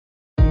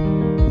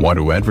Want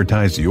to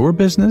advertise your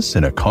business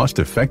in a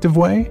cost-effective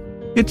way?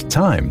 It's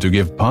time to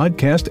give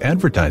podcast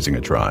advertising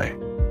a try.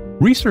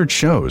 Research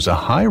shows a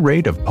high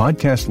rate of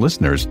podcast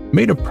listeners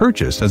made a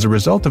purchase as a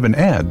result of an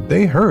ad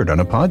they heard on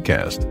a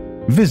podcast.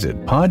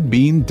 Visit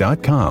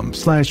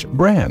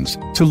podbean.com/brands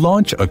to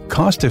launch a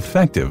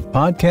cost-effective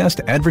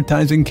podcast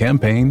advertising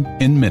campaign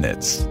in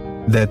minutes.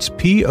 That's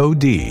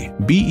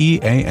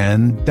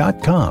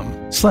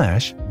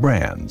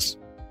podbean.com/brands.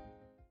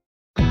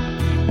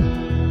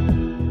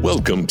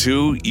 Welcome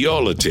to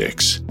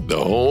Y'all-itics, the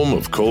home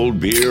of cold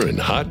beer and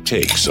hot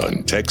takes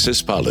on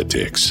Texas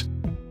politics.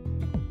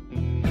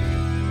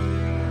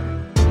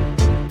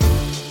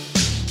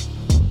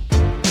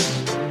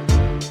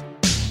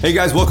 Hey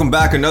guys, welcome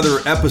back.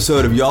 Another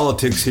episode of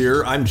Y'all-itics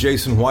here. I'm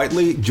Jason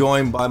Whiteley,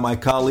 joined by my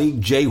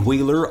colleague Jay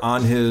Wheeler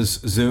on his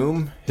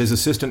Zoom. His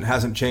assistant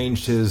hasn't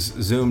changed his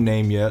Zoom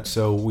name yet,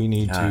 so we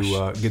need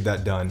to get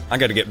that done. I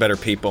got to get better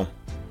people.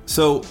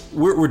 So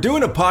we're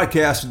doing a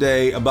podcast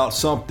today about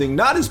something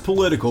not as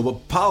political,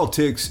 but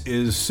politics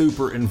is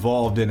super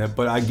involved in it.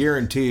 But I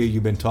guarantee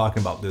you've been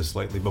talking about this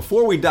lately.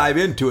 Before we dive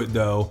into it,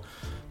 though,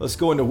 let's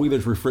go into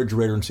Wheeler's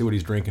refrigerator and see what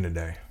he's drinking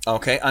today.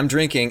 Okay, I'm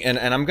drinking, and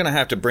I'm going to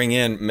have to bring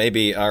in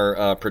maybe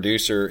our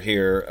producer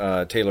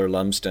here, Taylor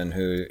Lumsden,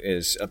 who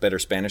is a better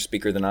Spanish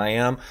speaker than I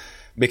am,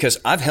 because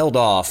I've held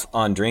off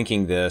on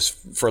drinking this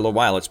for a little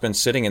while. It's been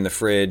sitting in the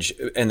fridge,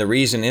 and the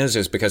reason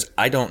is because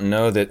I don't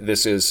know that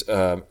this is...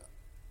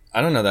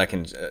 I don't know that I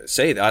can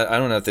say that. I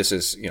don't know if this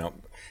is,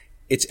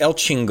 it's El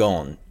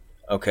Chingon,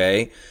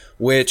 okay,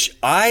 which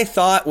I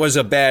thought was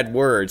a bad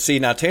word. See,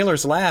 now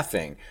Taylor's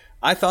laughing.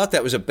 I thought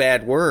that was a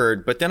bad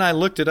word, but then I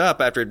looked it up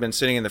after it had been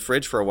sitting in the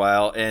fridge for a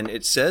while, and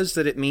it says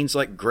that it means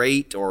like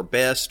great or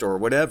best or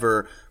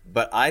whatever,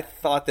 but I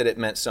thought that it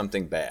meant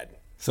something bad.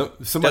 So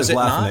somebody's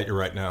laughing at you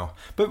right now.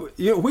 But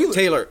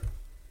Taylor.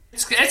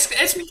 It's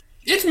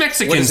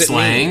Mexican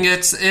slang.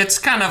 It's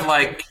kind of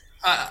like...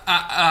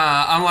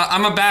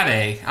 I'm a bad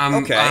A.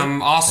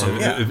 I'm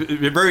awesome. Yeah.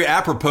 A very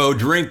apropos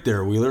drink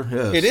there, Wheeler.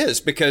 Yes. It is,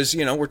 because,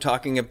 we're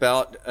talking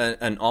about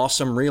an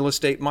awesome real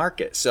estate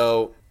market.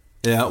 So,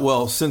 yeah,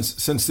 well, since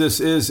this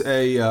is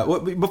a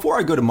before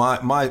I go to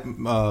my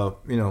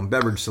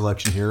beverage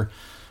selection here,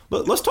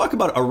 let's talk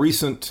about a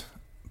recent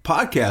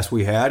podcast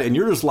we had, and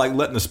you're just like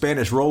letting the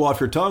Spanish roll off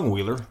your tongue,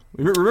 Wheeler.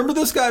 Remember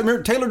this guy?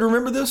 Taylor, do you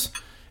remember this?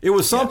 It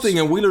was something,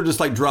 yes. And Wheeler just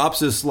like drops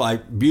this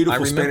like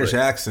beautiful Spanish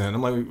accent.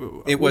 I'm like,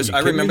 I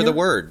remember the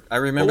word. I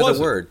remember the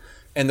word.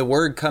 And the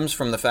word comes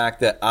from the fact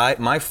that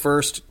my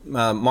first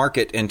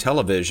market in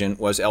television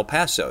was El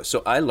Paso.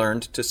 So I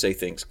learned to say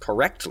things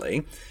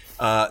correctly.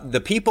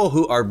 The people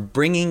who are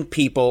bringing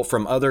people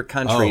from other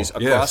countries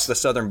across the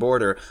southern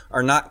border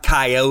are not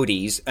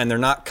coyotes, and they're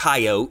not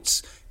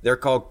coyotes. They're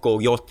called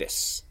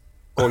coyotes.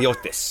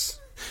 Coyotes.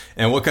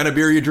 And what kind of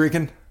beer are you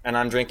drinking? And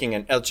I'm drinking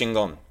an El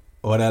Chingon.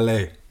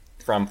 Orale.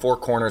 From Four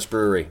Corners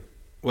Brewery.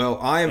 Well,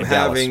 I am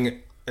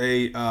having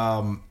a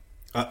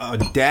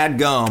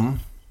dadgum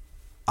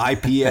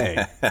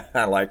IPA.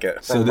 I like it.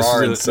 So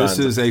this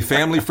is a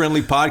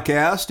family-friendly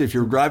podcast. If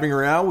you're driving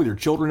around with your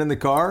children in the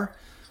car,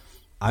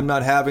 I'm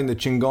not having the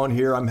Chingon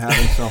here. I'm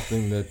having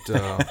something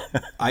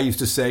that I used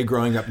to say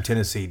growing up in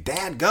Tennessee.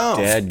 Dadgum.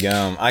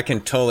 Dadgum. I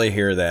can totally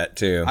hear that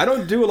too. I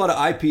don't do a lot of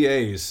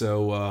IPAs,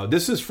 so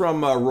this is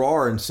from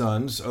Roar and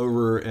Sons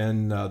over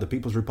in the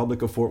People's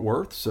Republic of Fort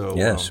Worth. So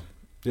yes.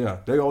 Yeah,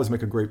 they always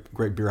make a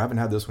great beer. I haven't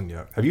had this one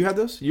yet. Have you had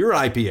this? You're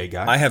an IPA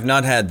guy. I have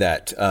not had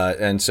that,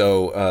 and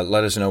so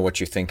let us know what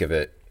you think of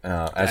it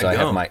as I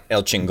have my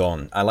El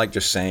Chingon. I like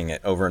just saying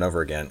it over and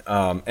over again,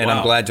 and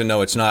I'm glad to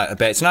know it's not a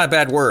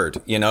bad word.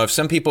 If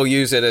some people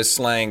use it as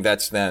slang,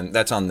 that's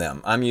on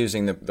them. I'm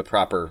using the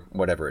proper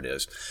whatever it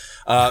is.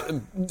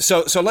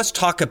 So let's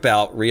talk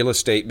about real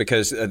estate,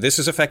 because this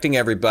is affecting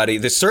everybody.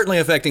 This is certainly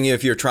affecting you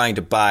if you're trying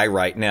to buy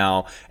right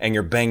now and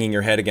you're banging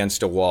your head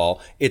against a wall.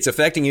 It's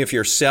affecting you if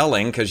you're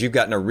selling, because you've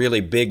gotten a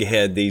really big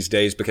head these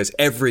days because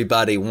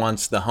everybody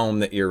wants the home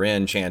that you're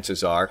in,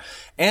 chances are.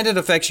 And it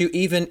affects you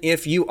even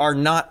if you are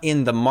not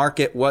in the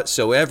market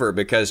whatsoever,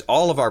 because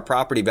all of our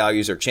property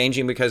values are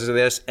changing because of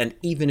this. And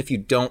even if you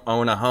don't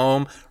own a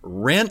home,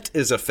 rent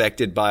is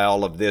affected by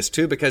all of this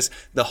too, because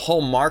the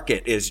whole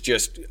market is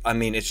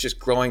it's just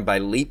growing by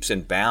leaps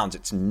and bounds.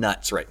 It's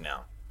nuts right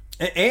now.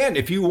 And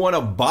if you want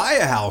to buy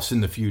a house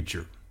in the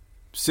future,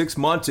 6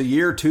 months, a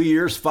year, 2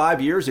 years,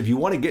 5 years, if you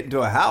want to get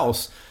into a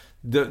house,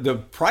 the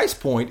price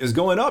point is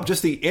going up.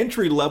 Just the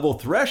entry level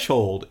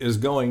threshold is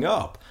going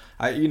up.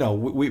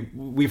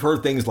 We've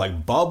heard things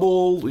like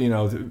bubble.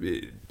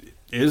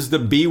 Is the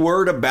B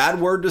word a bad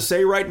word to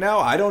say right now?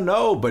 I don't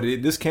know, but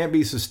this can't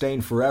be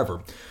sustained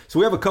forever. So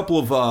we have a couple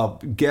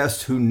of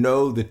guests who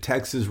know the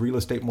Texas real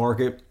estate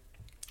market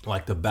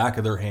like the back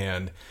of their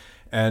hand.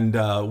 And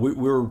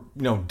we're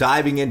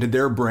diving into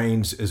their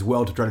brains as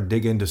well to try to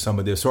dig into some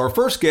of this. So our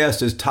first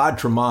guest is Todd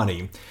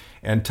Tramonte.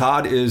 And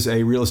Todd is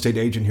a real estate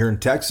agent here in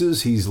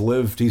Texas. He's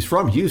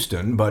from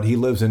Houston, but he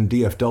lives in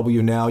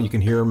DFW now. You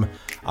can hear him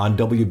on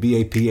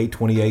WBAP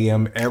 820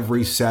 AM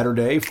every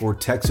Saturday for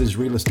Texas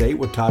Real Estate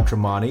with Todd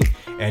Tramonte.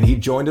 And he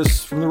joined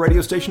us from the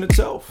radio station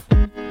itself.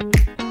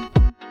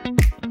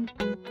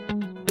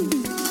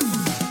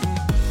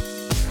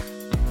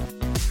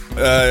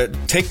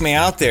 take me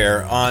out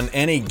there on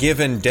any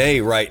given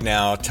day right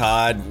now,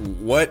 Todd.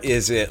 What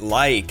is it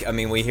like? I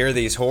mean, we hear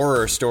these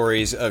horror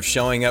stories of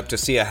showing up to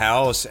see a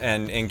house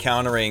and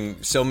encountering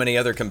so many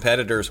other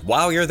competitors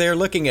while you're there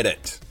looking at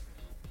it.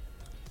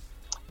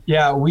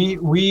 Yeah, we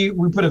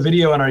put a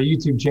video on our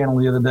YouTube channel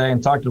the other day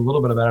and talked a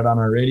little bit about it on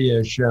our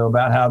radio show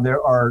about how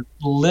there are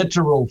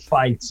literal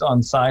fights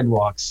on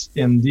sidewalks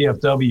in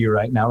DFW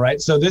right now, right?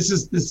 So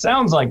this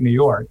sounds like New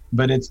York,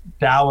 but it's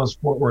Dallas,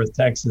 Fort Worth,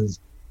 Texas,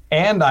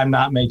 and I'm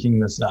not making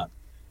this up.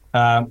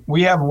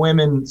 We have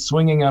women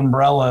swinging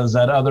umbrellas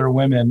at other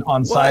women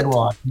on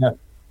sidewalks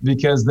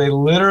because they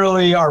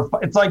literally are.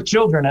 It's like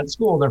children at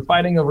school. They're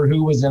fighting over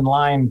who was in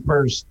line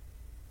first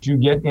to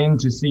get in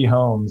to see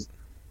homes.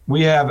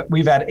 We've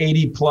had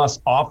 80 plus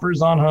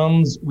offers on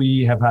homes.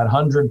 We have had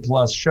 100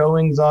 plus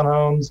showings on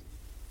homes.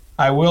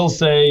 I will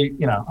say,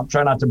 I'm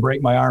trying not to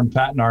break my arm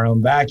patting our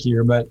own back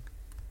here, but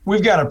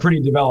we've got a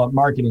pretty developed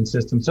marketing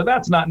system. So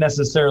that's not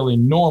necessarily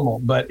normal,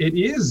 but it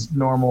is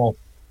normal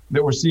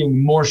that we're seeing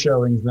more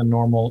showings than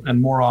normal and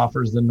more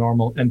offers than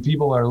normal. And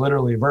people are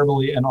literally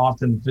verbally and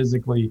often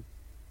physically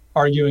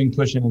arguing,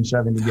 pushing, and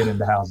shoving to get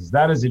into houses.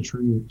 That is a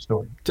true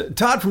story.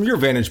 Todd, from your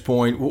vantage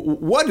point,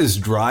 what is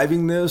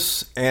driving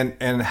this,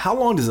 and how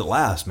long does it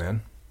last,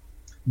 man?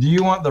 Do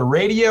you want the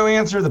radio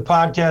answer, the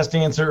podcast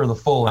answer, or the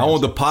full answer? I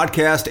want the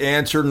podcast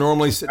answer,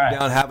 normally sitting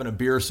down having a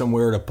beer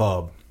somewhere at a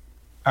pub.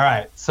 All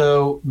right.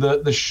 So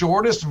the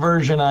shortest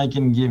version I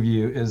can give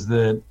you is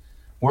that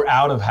we're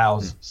out of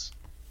houses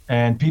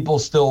and people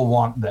still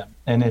want them.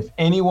 And if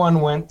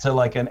anyone went to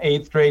like an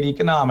 8th grade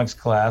economics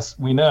class,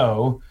 we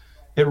know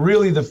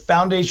the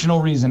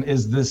foundational reason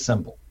is this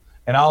simple.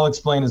 And I'll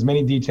explain as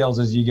many details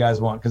as you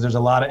guys want because there's a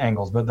lot of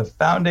angles. But the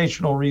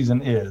foundational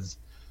reason is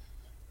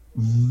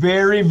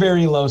very,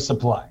 very low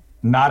supply,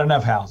 not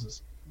enough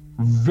houses,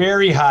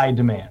 very high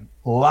demand.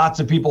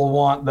 Lots of people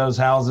want those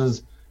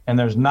houses and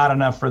there's not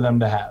enough for them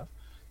to have.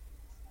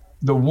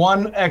 The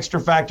one extra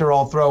factor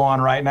I'll throw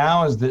on right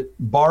now is that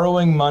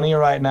borrowing money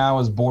right now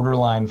is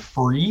borderline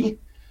free.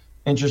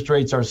 Interest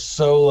rates are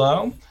so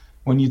low.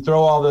 When you throw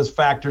all those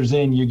factors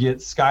in, you get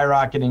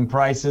skyrocketing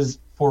prices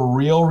for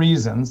real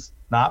reasons,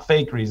 not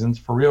fake reasons,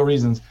 for real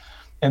reasons.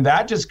 And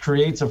that just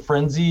creates a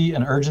frenzy,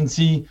 an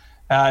urgency.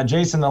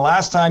 Jason, the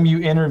last time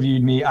you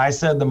interviewed me, I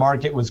said the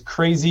market was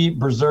crazy,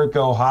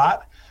 berserko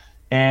hot.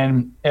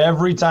 And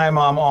every time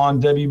I'm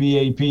on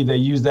WBAP, they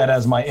use that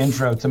as my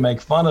intro to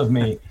make fun of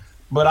me.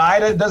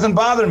 But it doesn't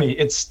bother me.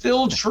 It's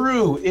still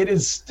true. It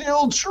is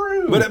still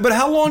true. But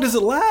how long does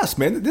it last,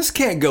 man? This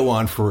can't go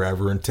on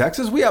forever in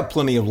Texas. We have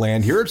plenty of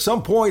land here. At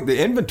some point, the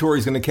inventory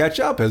is going to catch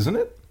up, isn't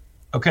it?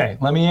 Okay,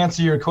 let me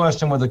answer your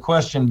question with a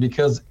question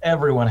because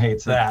everyone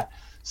hates that.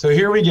 So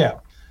here we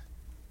go.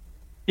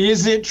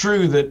 Is it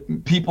true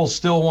that people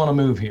still want to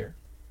move here?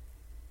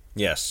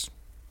 Yes.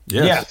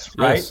 Yes,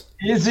 right? Yes.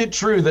 Is it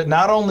true that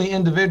not only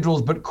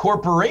individuals, but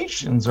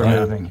corporations are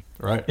moving?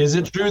 Right. Is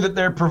it true that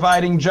they're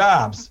providing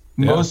jobs?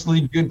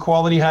 Mostly good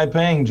quality, high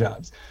paying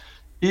jobs.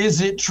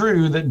 Is it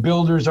true that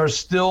builders are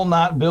still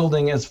not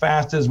building as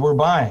fast as we're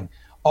buying?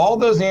 All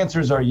those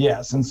answers are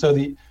yes. And so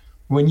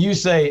when you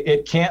say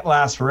it can't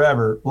last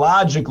forever,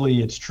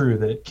 logically it's true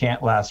that it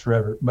can't last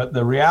forever. But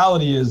the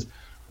reality is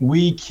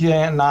we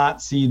cannot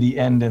see the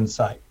end in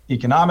sight.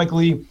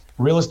 Economically,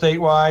 real estate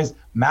wise,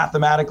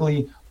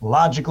 mathematically,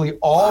 logically,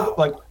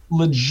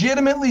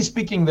 legitimately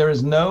speaking, there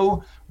is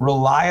no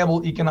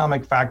reliable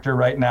economic factor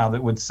right now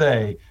that would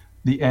say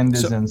the end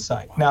is in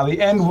sight. Now,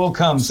 the end will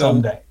come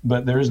someday,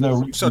 but there is no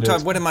reason. So,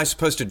 Todd, what am I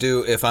supposed to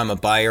do if I'm a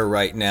buyer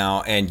right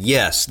now? And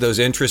yes, those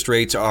interest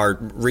rates are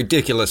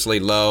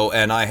ridiculously low,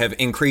 and I have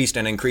increased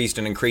and increased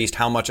and increased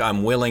how much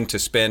I'm willing to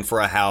spend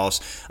for a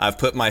house. I've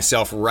put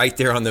myself right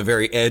there on the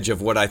very edge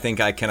of what I think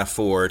I can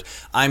afford.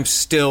 I'm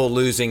still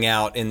losing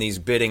out in these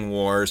bidding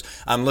wars.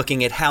 I'm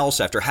looking at house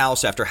after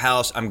house after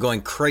house. I'm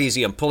going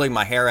crazy. I'm pulling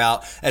my hair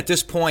out. At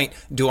this point,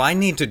 do I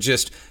need to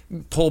just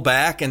pull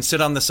back and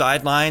sit on the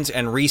sidelines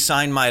and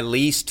re-sign my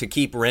lease to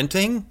keep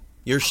renting?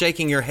 You're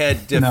shaking your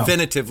head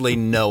definitively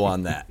no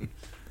on that.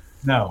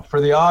 No, for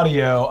the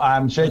audio,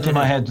 I'm shaking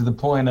my head to the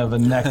point of a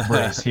neck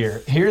brace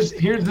here. Here's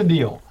the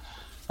deal.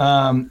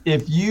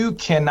 If you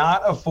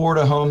cannot afford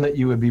a home that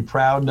you would be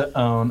proud to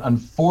own,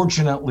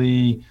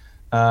 unfortunately,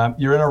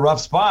 you're in a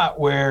rough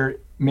spot where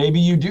maybe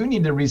you do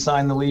need to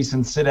re-sign the lease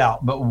and sit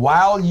out. But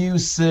while you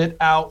sit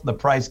out, the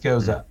price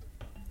goes up.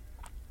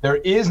 There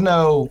is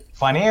no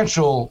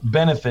financial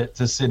benefit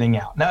to sitting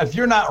out. Now, if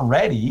you're not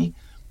ready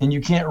and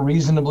you can't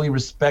reasonably,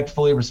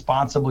 respectfully,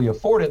 responsibly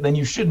afford it, then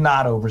you shouldn't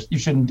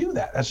do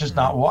that. That's just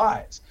not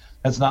wise.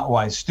 That's not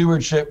wise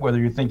stewardship, whether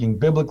you're thinking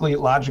biblically,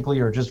 logically,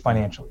 or just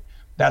financially.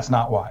 That's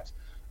not wise.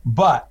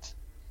 But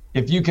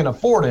if you can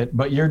afford it,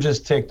 but you're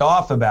just ticked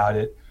off about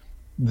it,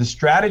 the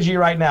strategy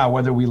right now,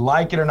 whether we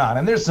like it or not,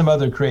 and there's some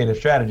other creative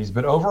strategies,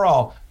 but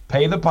overall,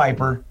 pay the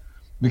piper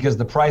because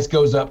the price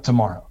goes up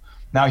tomorrow.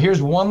 Now,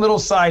 here's one little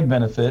side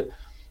benefit.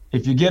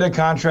 If you get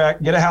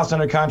a house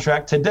under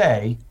contract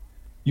today,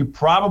 you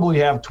probably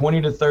have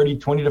 20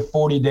 to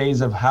 40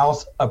 days of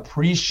house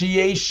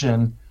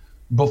appreciation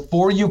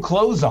before you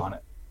close on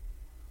it.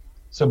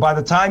 So by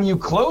the time you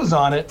close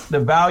on it, the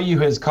value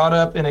has caught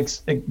up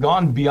and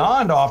gone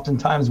beyond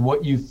oftentimes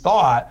what you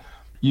thought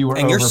you were.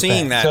 And you're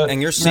seeing that,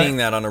 and you're seeing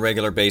that on a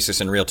regular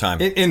basis in real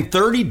time. In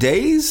 30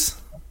 days?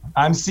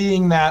 I'm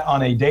seeing that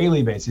on a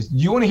daily basis. Do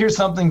you want to hear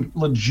something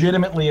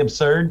legitimately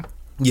absurd?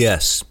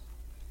 Yes.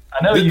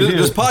 I know you do.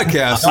 This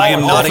podcast, I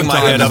am nodding my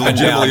head up and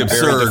down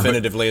absurd, very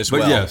definitively as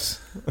well. But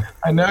yes.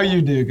 I know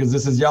you do, because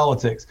this is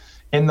Y'all-itics.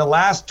 In the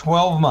last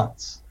 12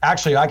 months,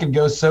 actually, I could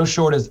go so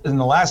short as in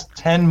the last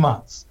 10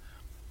 months,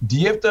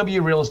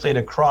 DFW real estate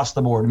across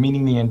the board,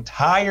 meaning the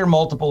entire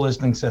multiple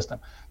listing system,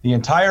 the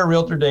entire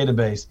realtor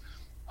database,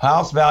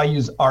 house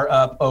values are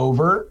up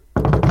over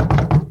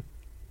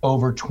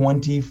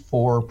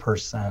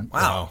 24%.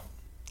 Wow.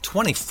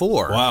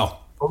 24. Wow.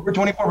 Over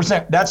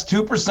 24%. That's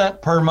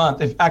 2% per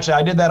month. Actually,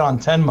 I did that on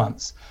 10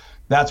 months.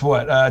 That's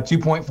what,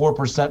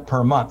 2.4%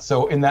 per month.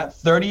 So in that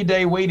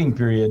 30-day waiting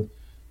period,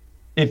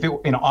 if it,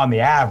 on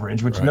the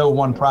average, which no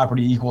one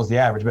property equals the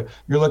average, but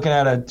you're looking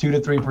at a 2 to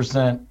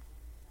 3%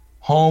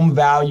 home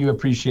value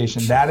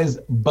appreciation. That is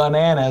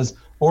bananas,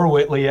 or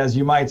Whitley, as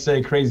you might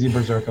say, crazy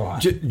berserko high.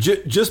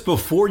 Just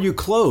before you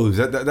close,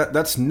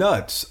 that's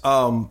nuts.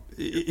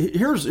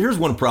 Here's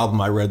one problem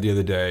I read the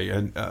other day,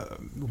 and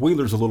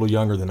Wheeler's a little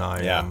younger than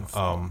I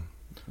am.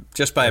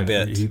 Just by a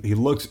bit. He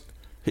looks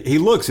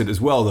it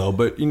as well, though.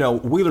 But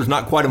Wheeler's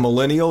not quite a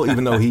millennial,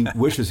 even though he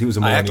wishes he was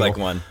a millennial. I act like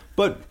one,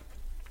 but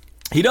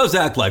he does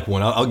act like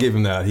one. I'll give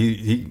him that.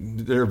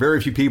 There are very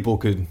few people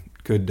could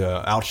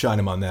outshine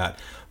him on that.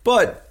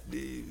 But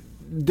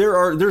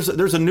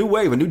there's a new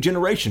wave, a new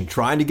generation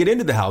trying to get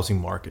into the housing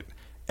market,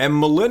 and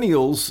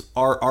millennials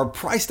are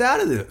priced out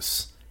of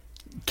this.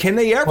 Can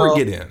they ever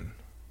get in?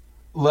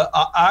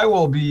 I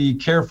will be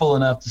careful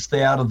enough to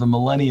stay out of the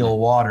millennial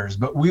waters,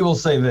 but we will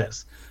say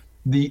this.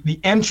 The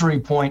entry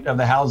point of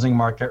the housing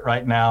market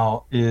right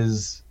now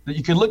is that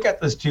you can look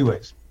at this two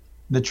ways.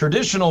 The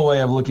traditional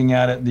way of looking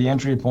at it, the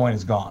entry point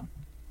is gone.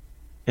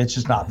 It's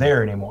just not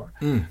there anymore.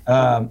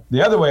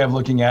 The other way of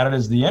looking at it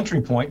is the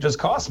entry point just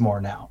costs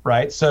more now,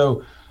 right?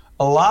 So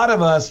a lot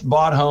of us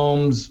bought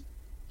homes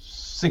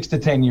 6 to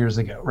 10 years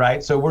ago,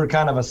 right? So we're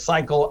kind of a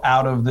cycle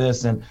out of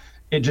this, and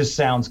it just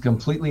sounds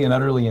completely and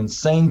utterly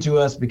insane to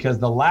us, because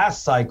the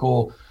last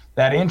cycle,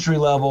 that entry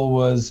level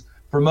was,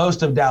 for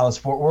most of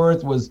Dallas-Fort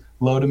Worth, was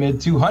low to mid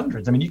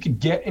 200s. I mean, you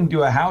could get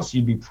into a house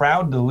you'd be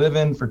proud to live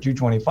in for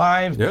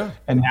 $225,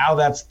 and now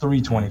that's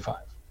 $325.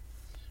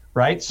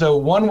 Right? So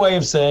one way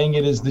of saying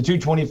it is the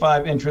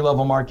 225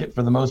 entry-level market,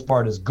 for the most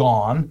part, is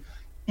gone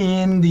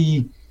in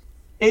the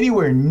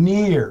anywhere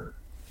near,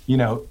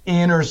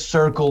 inner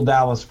circle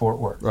Dallas-Fort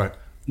Worth. Right.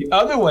 The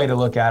other way to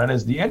look at it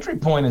is the entry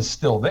point is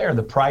still there.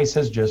 The price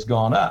has just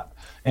gone up.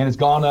 And it's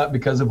gone up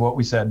because of what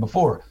we said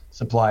before.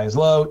 Supply is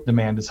low,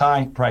 demand is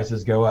high,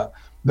 prices go up.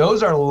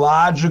 Those are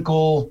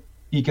logical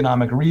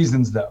economic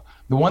reasons, though.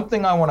 The one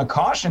thing I want to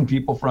caution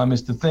people from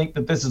is to think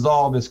that this is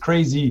all this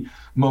crazy,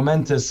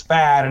 momentous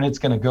fad and it's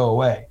going to go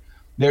away.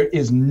 There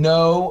is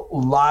no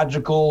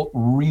logical,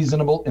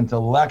 reasonable,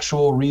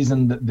 intellectual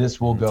reason that this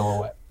will go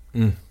away.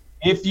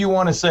 If you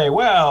want to say,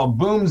 well,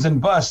 booms and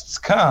busts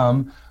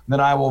come, then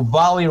I will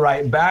volley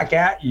right back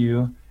at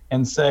you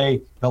and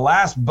say the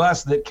last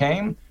bust that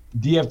came,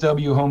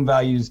 DFW home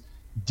values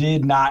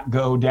did not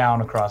go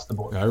down across the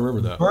board. I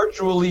remember that.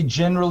 Virtually,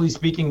 generally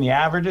speaking, the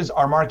averages,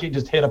 our market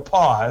just hit a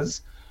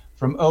pause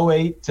from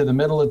 2008 to the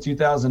middle of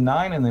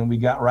 2009, and then we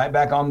got right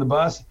back on the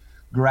bus,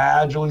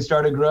 gradually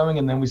started growing,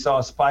 and then we saw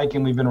a spike,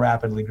 and we've been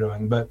rapidly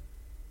growing. But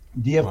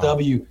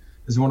DFW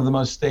is one of the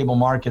most stable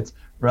markets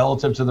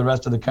relative to the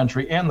rest of the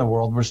country and the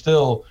world. We're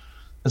still,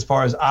 as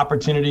far as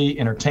opportunity,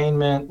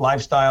 entertainment,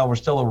 lifestyle, we're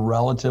still a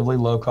relatively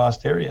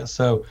low-cost area.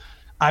 So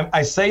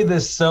I say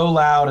this so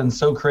loud and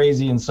so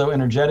crazy and so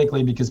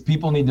energetically because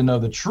people need to know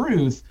the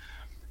truth.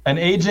 An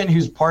agent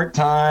who's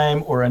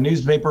part-time or a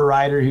newspaper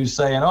writer who's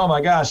saying, oh my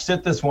gosh,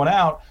 sit this one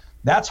out,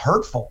 that's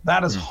hurtful.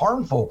 That is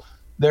harmful.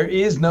 There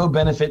is no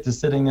benefit to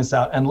sitting this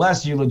out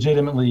unless you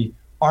legitimately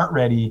aren't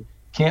ready,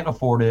 can't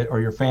afford it,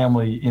 or your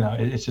family,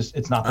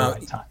 it's not the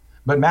right time.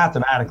 But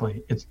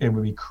mathematically, it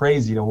would be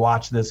crazy to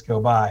watch this go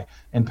by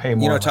and pay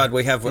more. Todd,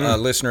 we have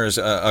listeners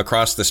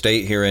across the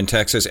state here in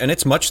Texas, and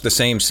it's much the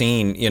same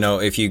scene.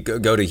 If you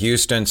go to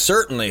Houston,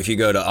 certainly if you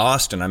go to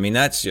Austin, I mean,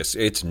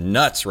 it's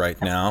nuts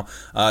right now.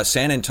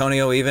 San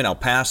Antonio, even El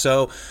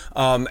Paso.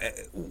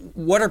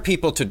 What are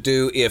people to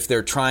do if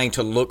they're trying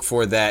to look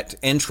for that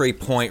entry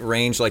point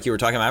range like you were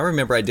talking about? I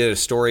remember I did a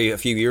story a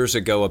few years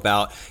ago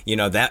about,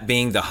 that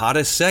being the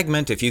hottest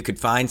segment. If you could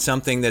find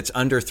something that's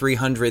under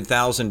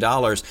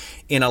 $300,000,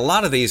 in a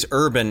lot of these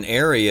urban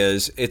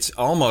areas, it's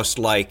almost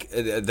like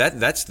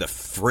that's the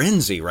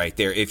frenzy right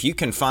there. If you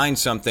can find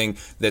something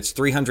that's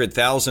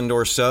 $300,000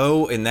 or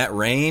so in that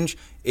range,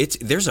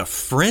 there's a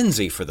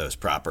frenzy for those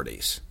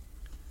properties.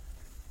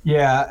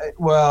 Yeah,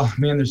 well,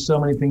 man, there's so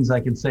many things I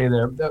could say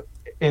there.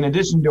 In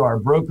addition to our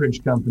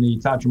brokerage company,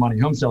 Todd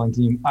Tramonte Home Selling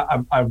Team,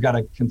 I've got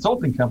a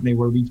consulting company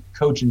where we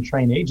coach and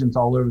train agents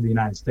all over the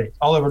United States,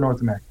 all over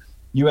North America,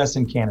 U.S.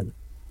 and Canada.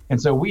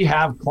 And so we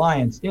have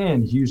clients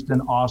in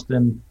Houston,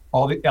 Austin,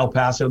 all the El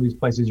Paso, these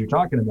places you're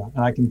talking about.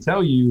 And I can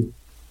tell you,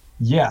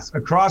 yes,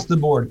 across the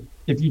board,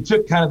 if you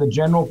took kind of the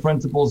general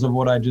principles of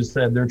what I just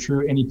said, they're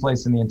true any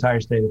place in the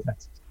entire state of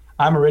Texas.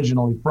 I'm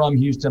originally from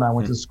Houston. I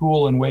went to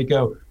school in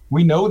Waco.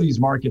 We know these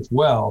markets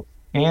well,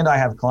 and I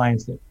have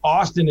clients there.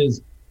 Austin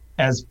is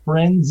as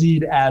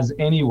frenzied as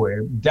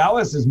anywhere.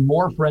 Dallas is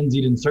more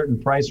frenzied in certain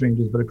price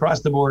ranges, but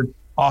across the board,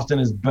 Austin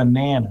is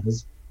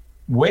bananas.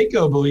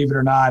 Waco, believe it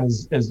or not,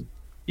 is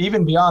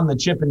even beyond the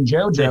Chip and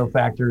JoJo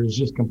factor, is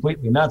just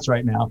completely nuts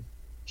right now.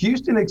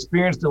 Houston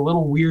experienced a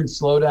little weird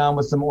slowdown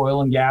with some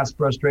oil and gas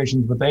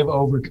frustrations, but they've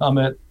overcome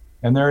it,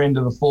 and they're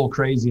into the full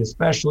crazy,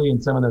 especially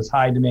in some of those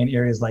high demand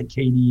areas like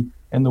Katy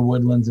and the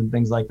Woodlands and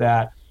things like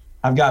that.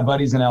 I've got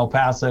buddies in El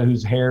Paso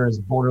whose hair is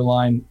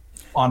borderline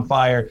on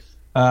fire,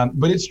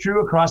 but it's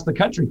true across the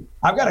country.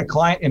 I've got a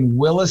client in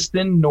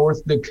Williston,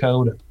 North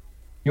Dakota.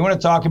 You want to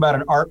talk about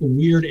an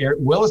weird area?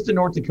 Williston,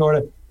 North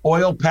Dakota,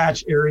 oil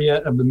patch area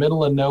of the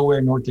middle of nowhere,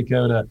 North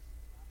Dakota.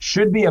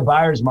 Should be a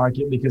buyer's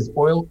market because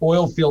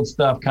oil field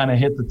stuff kind of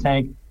hit the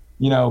tank,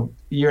 a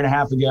year and a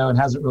half ago and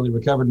hasn't really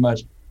recovered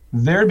much.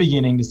 They're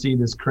beginning to see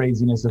this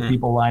craziness of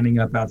people lining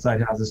up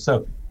outside houses.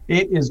 So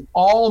it is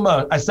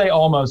almost, I say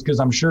almost because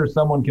I'm sure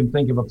someone can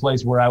think of a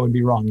place where I would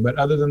be wrong, but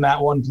other than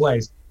that one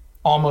place,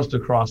 almost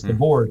across the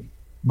board.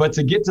 But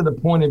to get to the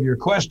point of your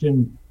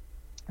question,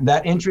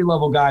 that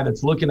entry-level guy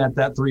that's looking at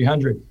that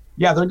 300,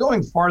 yeah, they're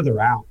going farther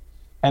out.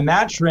 And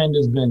that trend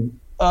has been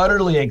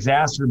utterly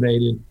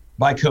exacerbated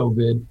by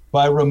COVID,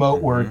 by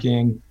remote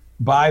working,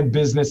 by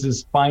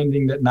businesses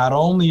finding that not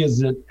only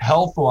is it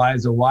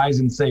health-wise a wise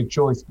and safe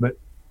choice, but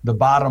the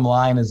bottom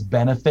line is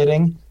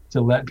benefiting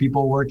to let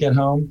people work at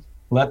home,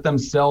 let them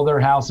sell their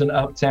house in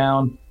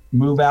uptown,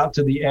 move out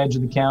to the edge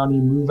of the county,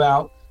 move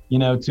out, to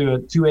a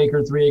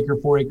 2-acre, 3-acre,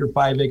 4-acre,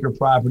 5-acre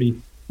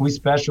property. We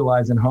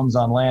specialize in homes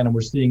on land, and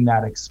we're seeing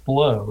that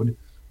explode.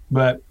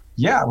 But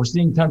yeah, we're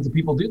seeing tons of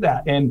people do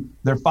that. And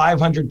their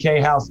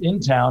 500K house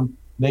in town,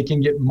 they can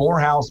get more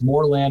house,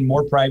 more land,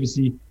 more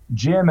privacy,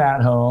 gym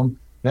at home.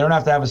 They don't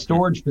have to have a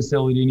storage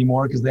facility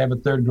anymore because they have a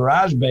third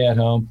garage bay at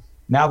home.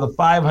 Now the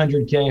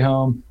 500K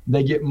home,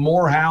 they get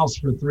more house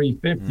for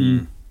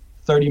 $350,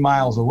 30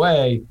 miles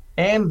away,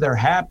 and they're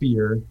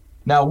happier.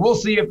 Now we'll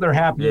see if they're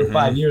happier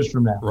 5 years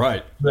from now.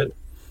 Right. But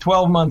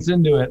 12 months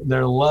into it,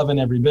 they're loving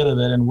every bit of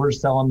it, and we're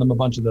selling them a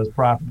bunch of those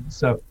properties.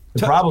 So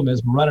the problem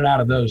is we're running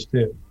out of those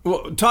too.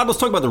 Well, Todd, let's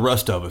talk about the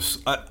rest of us.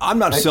 I'm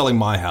not selling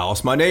my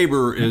house. My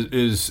neighbor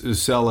is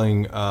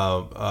selling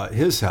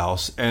his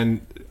house,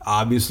 and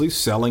obviously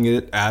selling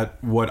it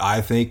at what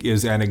I think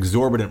is an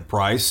exorbitant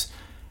price.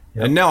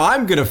 Yep. And now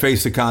I'm going to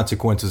face the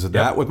consequences of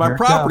that with my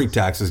property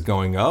taxes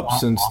going up,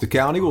 since the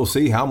county will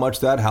see how much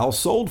that house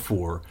sold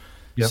for.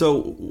 Yep.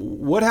 So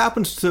what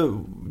happens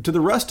to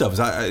the rest of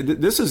us?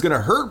 This is going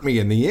to hurt me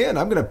in the end.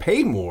 I'm going to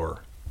pay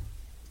more.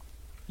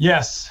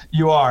 Yes,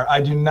 you are.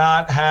 I do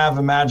not have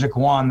a magic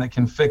wand that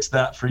can fix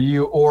that for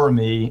you or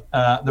me.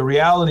 The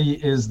reality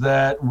is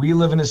that we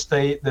live in a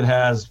state that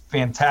has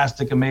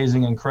fantastic,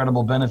 amazing,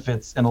 incredible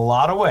benefits in a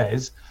lot of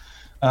ways.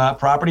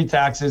 Property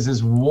taxes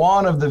is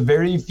one of the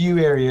very few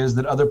areas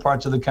that other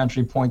parts of the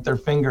country point their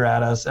finger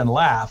at us and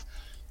laugh.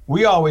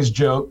 We always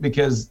joke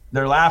because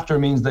their laughter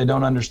means they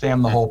don't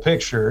understand the whole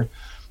picture.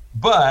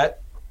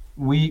 But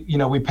we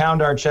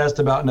pound our chest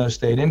about no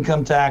state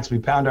income tax. We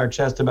pound our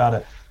chest about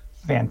a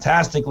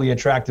fantastically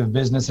attractive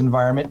business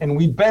environment, and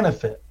we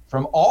benefit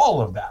from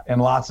all of that in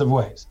lots of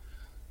ways.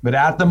 But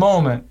at the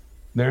moment,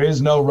 there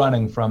is no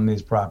running from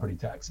these property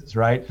taxes,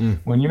 right?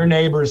 When your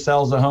neighbor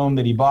sells a home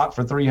that he bought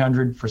for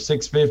 $300 for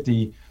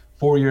 $650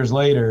 4 years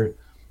later,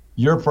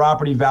 your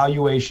property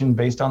valuation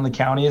based on the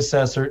county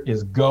assessor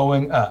is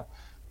going up.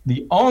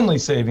 The only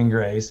saving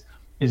grace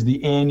is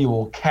the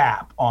annual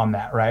cap on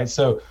that, right?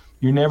 So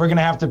you're never going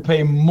to have to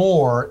pay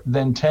more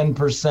than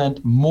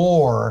 10%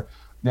 more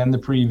than the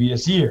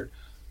previous year.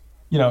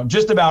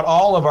 Just about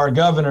all of our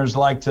governors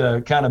like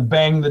to kind of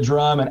bang the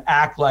drum and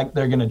act like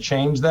they're going to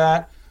change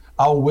that.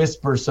 I'll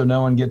whisper so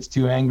no one gets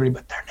too angry,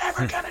 but they're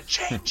never going to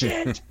change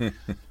it.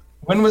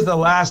 When was the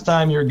last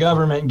time your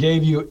government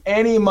gave you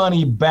any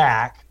money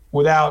back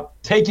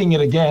without taking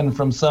it again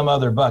from some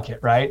other bucket,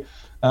 right?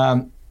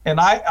 And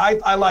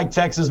I like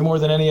Texas more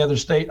than any other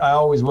state. I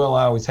always will,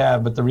 I always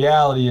have. But the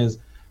reality is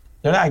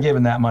they're not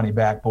giving that money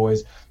back,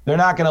 boys. They're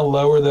not going to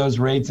lower those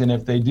rates, and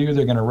if they do,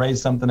 they're going to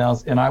raise something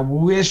else. And I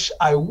wish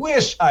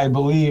I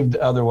believed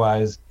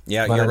otherwise.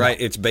 Yeah, you're right.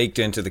 It's baked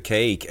into the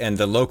cake, and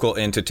the local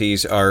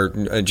entities are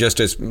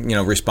just as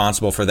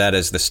responsible for that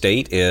as the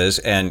state is.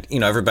 And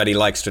everybody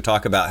likes to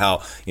talk about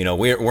how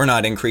we're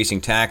not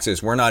increasing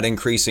taxes, we're not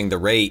increasing the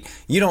rate.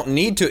 You don't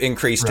need to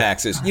increase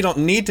taxes. You don't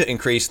need to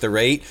increase the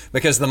rate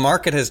because the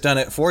market has done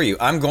it for you.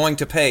 I'm going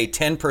to pay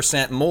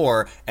 10%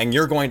 more, and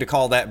you're going to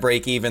call that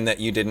break even that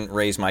you didn't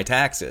raise my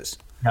taxes.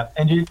 Yeah.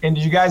 And did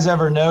you guys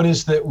ever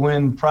notice that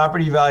when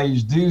property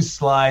values do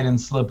slide and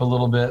slip a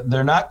little bit,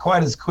 they're not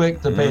quite as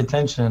quick to pay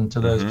attention to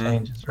those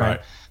changes,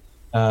 right?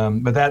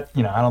 But that,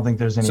 I don't think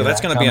there's any. So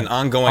that's going to be an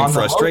ongoing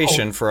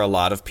frustration local for a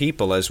lot of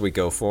people as we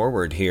go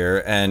forward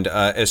here. And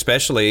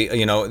especially,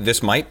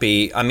 this might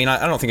be, I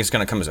don't think it's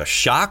going to come as a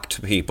shock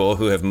to people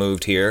who have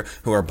moved here,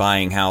 who are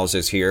buying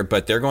houses here,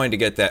 but they're going to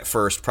get that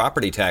first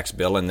property tax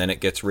bill and then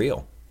it gets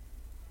real.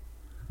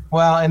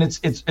 Well, and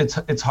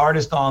it's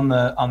hardest on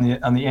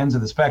the ends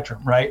of the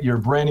spectrum, right? You're a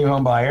brand new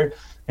home buyer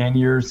and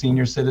you're a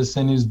senior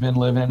citizen who's been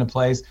living in a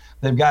place.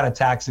 They've got a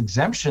tax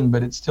exemption,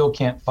 but it still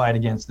can't fight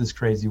against this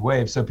crazy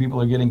wave. So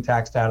people are getting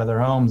taxed out of their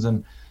homes,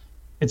 and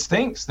it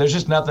stinks. There's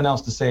just nothing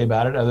else to say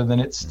about it other than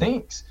it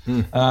stinks.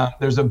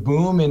 There's a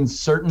boom in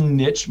certain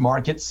niche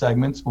market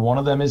segments. One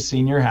of them is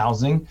senior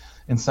housing,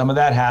 and some of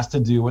that has to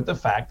do with the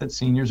fact that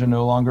seniors are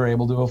no longer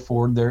able to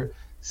afford their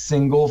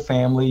single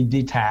family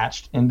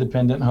detached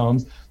independent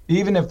homes,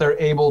 even if they're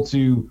able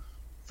to,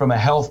 from a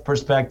health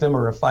perspective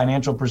or a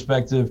financial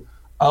perspective,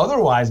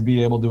 otherwise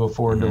be able to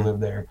afford to live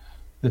there.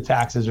 The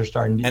taxes are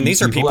starting to. And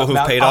these are people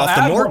who've paid off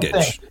the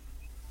mortgage.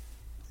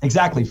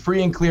 Exactly,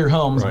 free and clear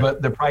homes, right.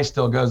 But the price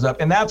still goes up.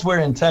 And that's where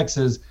in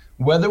Texas,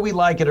 whether we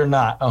like it or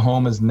not, a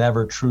home is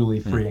never truly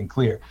free and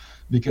clear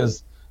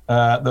because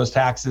those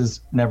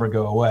taxes never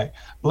go away.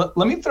 Let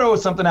me throw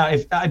something out.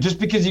 Just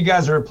because you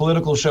guys are a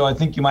political show, I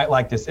think you might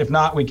like this. If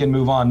not, we can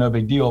move on, no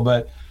big deal.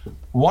 But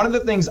one of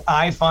the things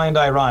I find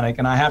ironic,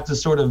 and I have to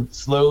sort of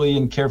slowly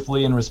and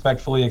carefully and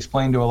respectfully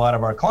explain to a lot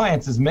of our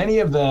clients, is many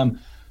of them,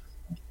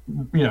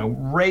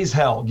 raise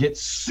hell, get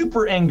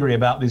super angry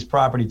about these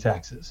property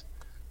taxes,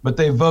 but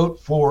they vote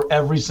for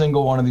every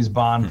single one of these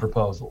bond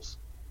proposals,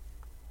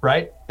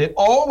 right? It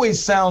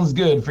always sounds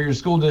good for your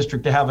school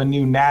district to have a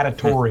new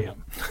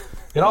natatorium.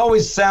 It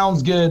always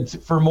sounds good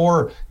for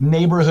more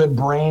neighborhood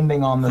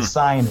branding on the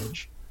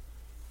signage.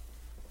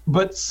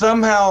 But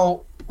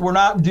somehow we're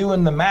not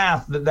doing the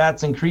math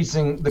that's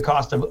increasing the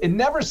cost of it.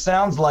 Never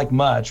sounds like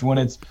much when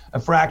it's a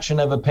fraction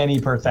of a penny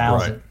per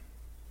thousand. Right.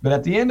 But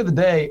at the end of the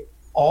day,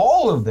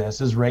 all of this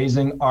is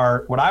raising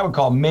our, what I would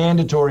call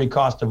mandatory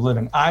cost of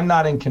living. I'm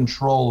not in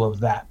control of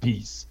that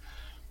piece.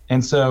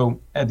 And so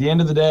at the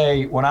end of the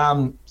day, when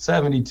I'm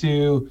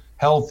 72,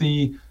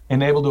 healthy,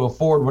 and able to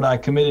afford what I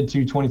committed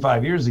to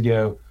 25 years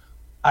ago,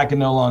 I can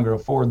no longer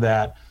afford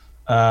that.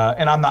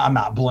 And I'm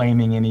not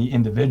blaming any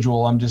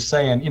individual. I'm just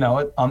saying,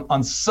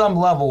 on some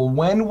level,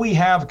 when we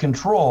have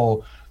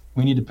control,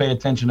 we need to pay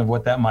attention of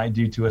what that might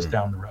do to us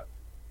down the road.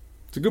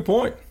 It's a good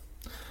point.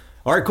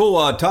 All right, cool.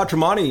 Todd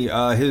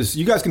Tramonte,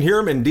 you guys can hear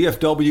him in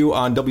DFW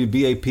on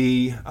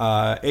WBAP,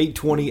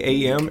 8:20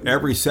 a.m.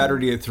 every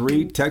Saturday at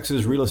 3,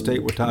 Texas Real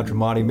Estate with Todd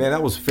Tramonte. Man,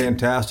 that was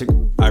fantastic.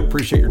 I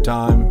appreciate your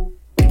time.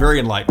 Very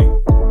enlightening.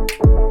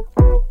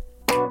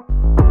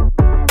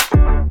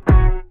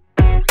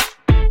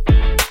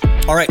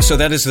 All right, so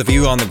that is the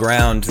view on the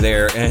ground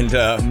there. And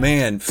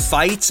man,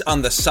 fights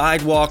on the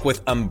sidewalk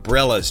with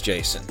umbrellas,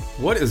 Jason.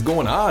 What is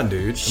going on,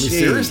 dude?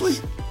 Seriously?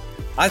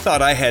 I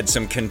thought I had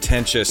some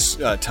contentious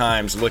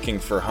times looking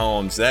for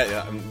homes.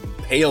 That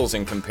pales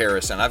in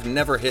comparison. I've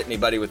never hit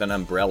anybody with an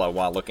umbrella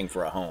while looking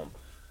for a home.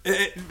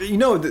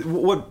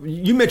 What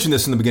you mentioned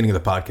this in the beginning of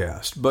the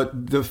podcast,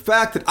 but the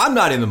fact that I'm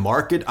not in the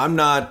market, I'm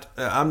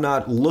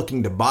not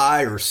looking to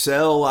buy or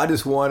sell. I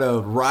just want to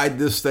ride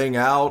this thing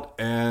out,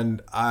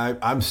 and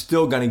I'm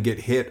still going to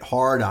get hit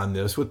hard on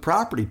this with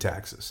property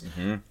taxes.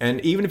 Mm-hmm. And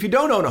even if you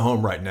don't own a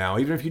home right now,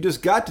 even if you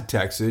just got to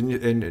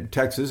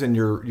Texas and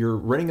you're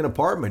renting an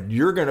apartment,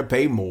 you're going to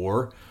pay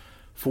more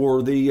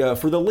for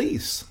the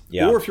lease.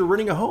 Yeah. Or if you're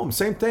renting a home,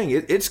 same thing.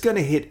 It's going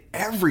to hit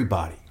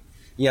everybody.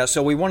 Yeah,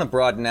 so we want to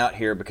broaden out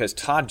here because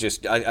Todd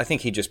I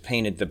think he just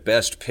painted the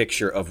best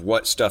picture of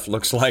what stuff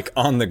looks like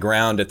on the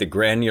ground at the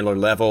granular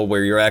level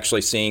where you're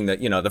actually seeing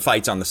the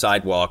fights on the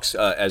sidewalks,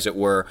 as it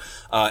were.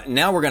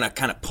 Now we're going to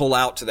kind of pull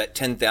out to that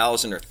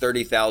 10,000 or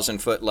 30,000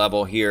 foot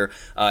level here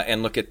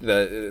and look at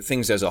the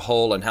things as a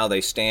whole and how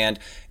they stand.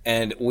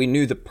 And we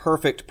knew the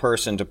perfect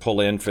person to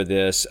pull in for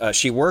this.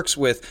 She works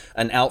with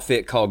an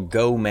outfit called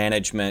Go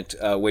Management,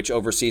 which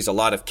oversees a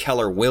lot of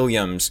Keller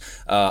Williams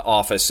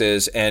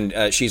offices.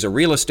 And she's a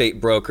real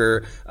estate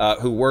broker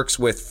who works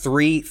with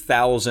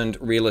 3,000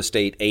 real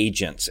estate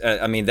agents.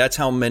 That's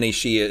how many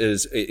she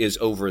is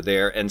over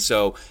there. And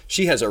so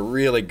she has a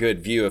really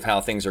good view of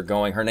how things are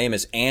going. Her name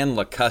is Anne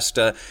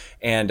Lakusta,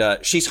 and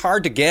she's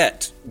hard to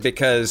get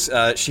because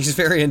she's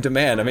very in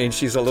demand.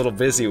 She's a little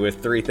busy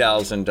with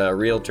 3,000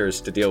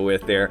 realtors to deal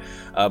with there,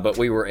 but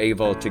we were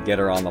able to get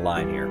her on the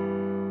line here.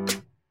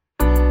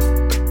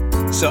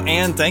 So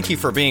Anne, thank you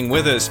for being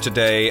with us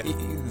today.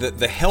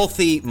 The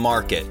healthy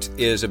market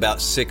is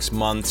about 6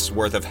 months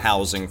worth of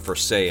housing for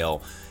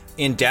sale.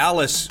 In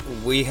Dallas,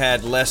 we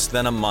had less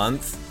than a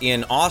month.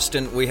 In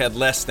Austin, we had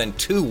less than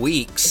 2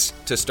 weeks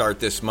to start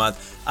this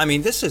month.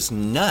 This is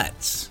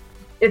nuts.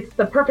 It's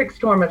the perfect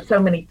storm of so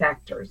many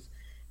factors.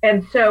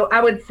 And so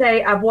I would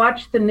say I've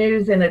watched the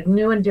news in a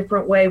new and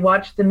different way,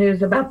 watched the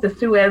news about the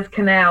Suez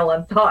Canal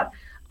and thought,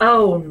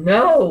 oh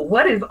no,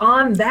 what is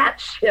on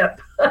that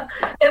ship?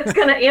 It's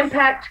going to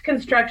impact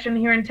construction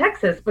here in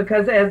Texas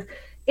because as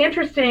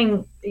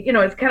interesting,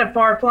 it's kind of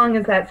far flung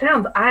as that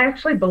sounds, I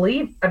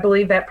believe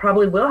that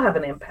probably will have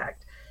an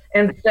impact.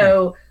 And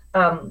so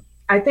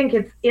I think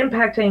it's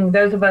impacting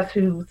those of us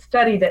who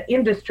study the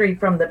industry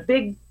from the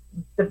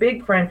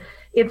big frame.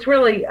 It's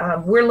really,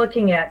 we're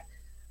looking at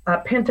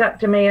pent-up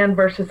demand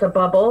versus a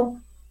bubble,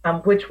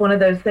 which one of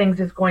those things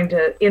is going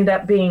to end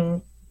up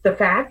being the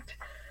fact.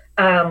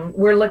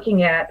 We're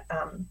looking at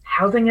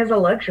housing as a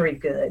luxury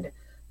good.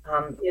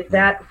 Is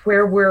that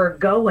where we're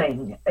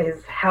going?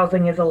 Is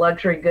housing as a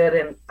luxury good?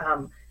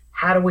 And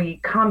how do we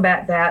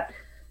combat that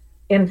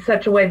in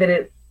such a way that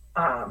it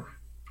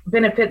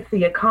benefits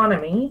the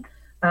economy?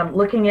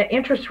 Looking at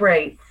interest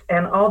rates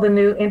and all the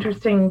new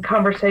interesting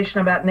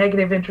conversation about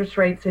negative interest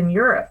rates in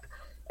Europe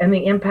and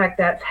the impact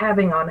that's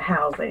having on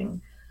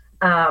housing.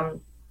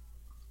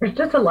 There's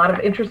just a lot of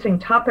interesting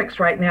topics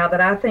right now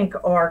that I think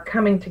are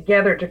coming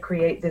together to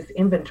create this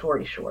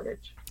inventory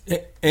shortage.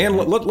 And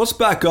let's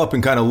back up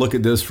and kind of look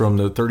at this from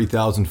the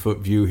 30,000-foot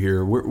view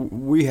here.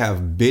 We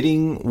have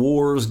bidding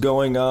wars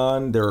going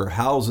on. There are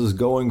houses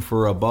going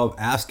for above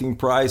asking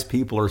price.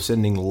 People are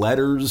sending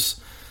letters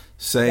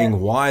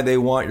saying why they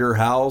want your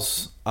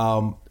house.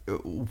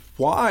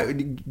 Why?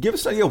 Give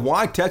us an idea of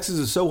why Texas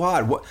is so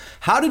hot.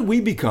 How did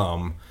we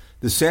become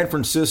the San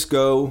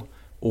Francisco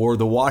or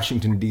the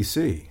Washington,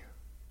 D.C.?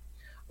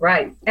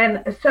 Right.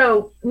 And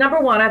so, number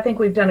one, I think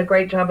we've done a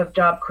great job of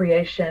job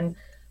creation.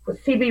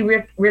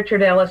 CB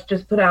Richard Ellis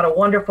just put out a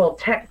wonderful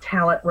tech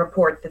talent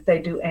report that they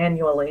do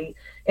annually,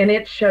 and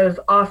it shows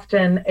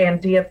Austin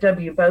and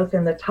DFW both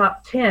in the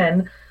top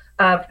 10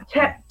 of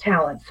tech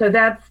talent. So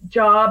that's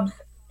jobs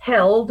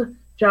held,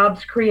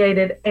 jobs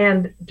created,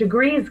 and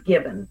degrees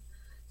given.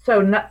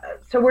 So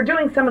we're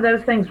doing some of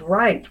those things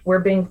right. We're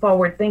being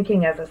forward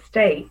thinking as a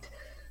state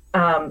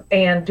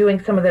and doing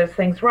some of those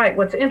things right.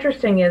 What's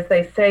interesting is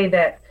they say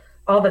that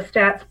all the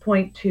stats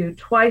point to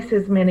twice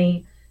as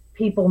many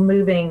people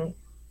moving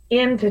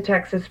into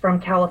Texas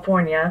from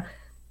California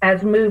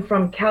as move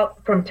from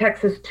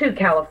Texas to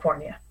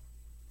California.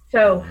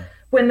 So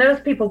when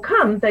those people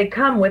come, they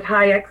come with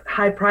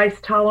high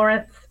price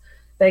tolerance,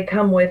 they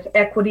come with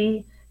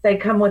equity, they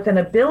come with an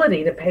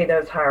ability to pay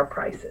those higher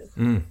prices.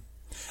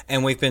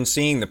 And we've been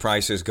seeing the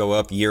prices go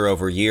up year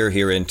over year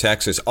here in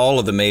Texas. All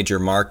of the major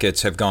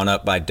markets have gone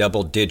up by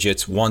double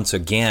digits once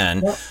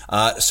again.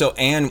 Yep. So,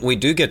 Anne, we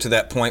do get to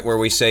that point where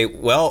we say,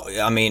 well,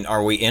 I mean,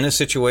 are we in a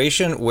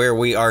situation where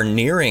we are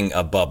nearing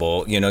a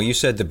bubble? You know, you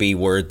said the B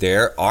word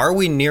there. Are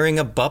we nearing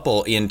a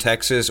bubble in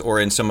Texas or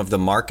in some of the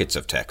markets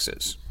of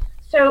Texas?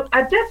 So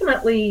I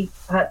definitely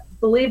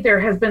believe there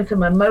has been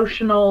some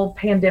emotional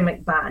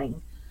pandemic buying,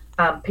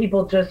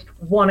 people just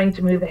wanting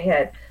to move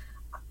ahead.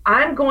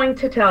 I'm going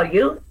to tell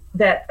you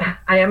that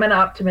I am an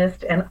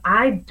optimist, and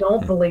I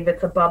don't believe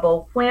it's a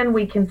bubble when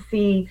we can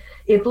see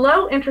if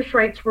low interest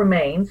rates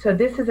remain. So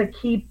this is a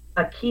key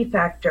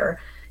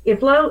factor.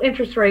 If low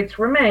interest rates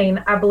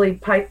remain, I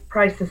believe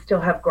prices still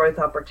have growth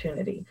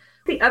opportunity.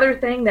 The other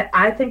thing that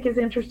I think is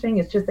interesting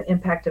is just the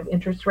impact of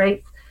interest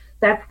rates.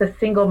 That's the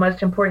single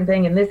most important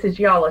thing, and this is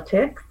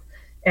politics.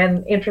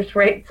 And interest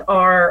rates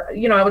are,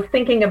 I was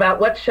thinking about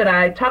what should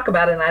I talk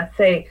about, and I'd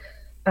say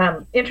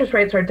interest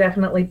rates are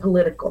definitely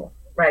political,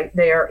 right?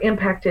 They are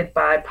impacted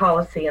by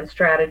policy and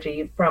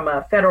strategy from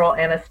a federal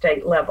and a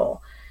state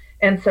level.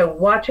 And so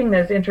watching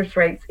those interest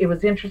rates, it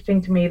was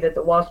interesting to me that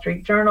the Wall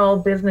Street Journal,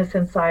 Business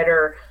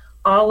Insider,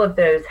 all of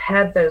those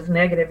had those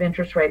negative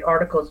interest rate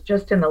articles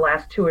just in the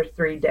last 2 or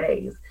 3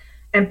 days.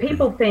 And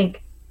people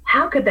think,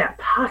 how could that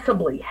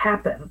possibly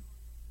happen?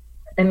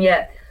 And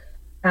yet,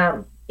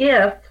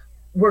 if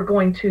we're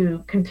going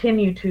to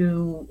continue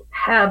to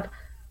have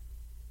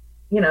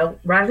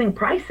rising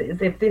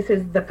prices, if this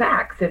is the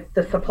facts, if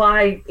the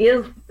supply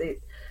is,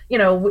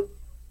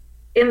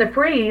 in the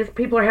freeze,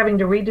 people are having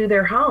to redo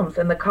their homes,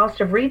 and the cost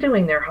of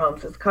redoing their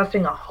homes is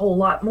costing a whole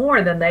lot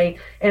more than they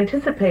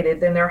anticipated,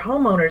 than their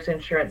homeowners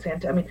insurance.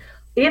 I mean,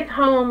 if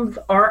home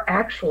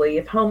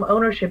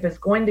ownership is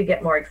going to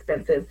get more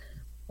expensive,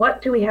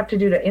 what do we have to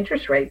do to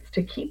interest rates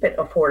to keep it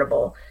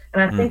affordable?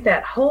 And I think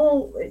that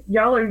whole,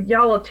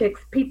 y'all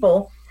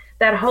people,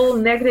 that whole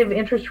negative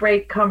interest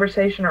rate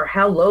conversation, or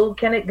how low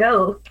can it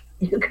go?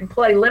 You can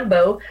play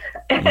limbo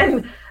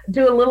and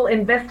do a little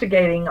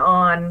investigating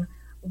on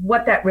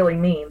what that really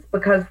means,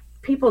 because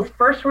people's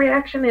first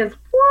reaction is,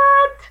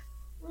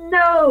 what?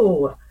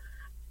 No.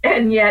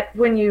 And yet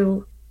when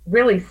you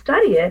really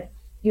study it,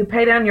 you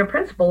pay down your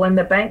principal and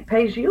the bank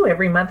pays you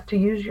every month to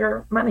use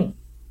your money.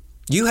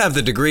 You have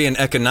the degree in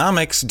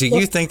economics. Do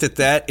you think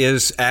that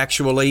is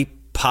actually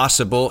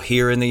possible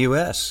here in the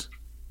U.S.?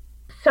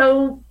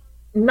 So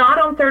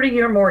not on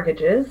 30-year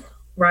mortgages,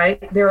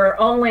 right? There are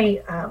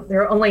only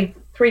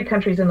 3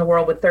 countries in the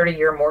world with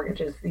 30-year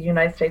mortgages: the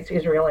United States,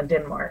 Israel, and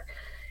Denmark.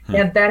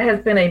 And that has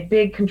been a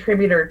big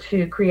contributor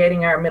to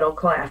creating our middle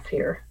class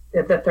here,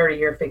 the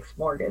 30-year fixed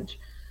mortgage.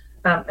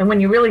 And when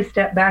you really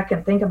step back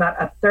and think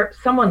about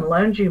someone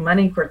loans you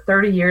money for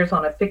 30 years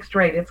on a fixed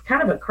rate, it's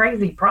kind of a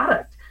crazy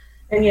product.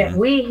 And yet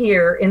we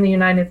here in the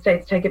United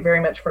States take it very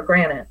much for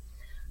granted.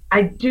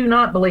 I do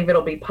not believe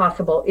it'll be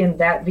possible in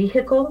that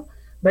vehicle,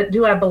 but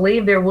do I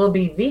believe there will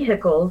be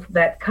vehicles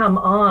that come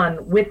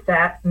on with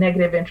that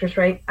negative interest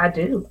rate? I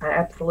do. I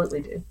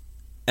absolutely do.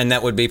 And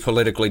that would be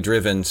politically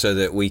driven so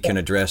that we can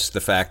address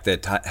the fact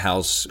that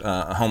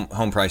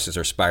home prices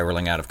are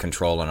spiraling out of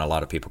control and a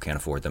lot of people can't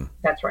afford them.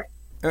 That's right.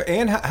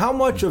 And how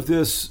much of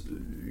this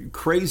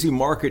crazy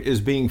market is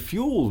being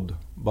fueled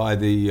by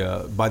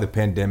the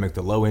pandemic,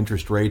 the low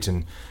interest rates,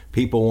 and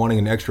people wanting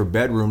an extra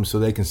bedroom so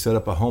they can set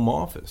up a home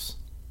office?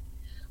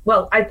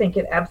 Well, I think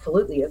it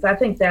absolutely is. I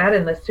think that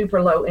and the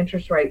super low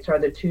interest rates are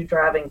the two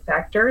driving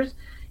factors.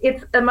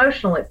 It's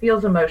emotional. It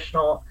feels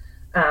emotional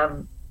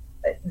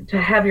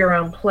to have your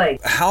own place.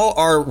 How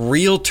are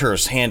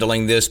realtors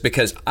handling this?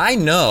 Because I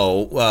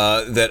know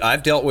that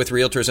I've dealt with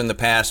realtors in the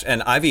past,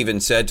 and I've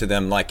even said to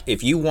them, like,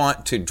 if you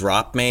want to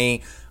drop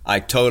me, I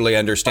totally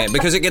understand,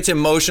 because it gets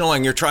emotional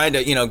and you're trying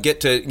to,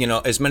 get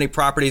to, as many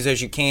properties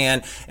as you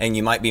can, and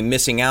you might be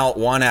missing out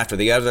one after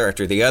the other.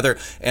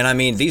 And I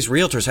mean, these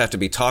realtors have to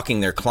be talking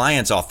their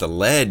clients off the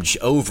ledge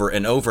over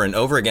and over and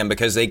over again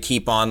because they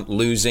keep on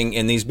losing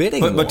in these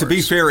bidding wars. But to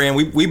be fair, Ann,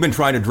 we've been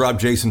trying to drop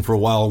Jason for a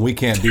while, and we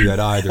can't do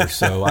that either.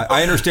 So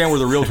I understand where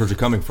the realtors are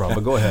coming from,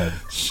 but go ahead.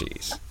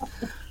 Jeez.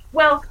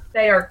 Well,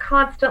 they are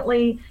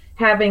constantly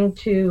having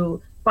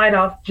to fight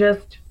off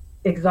just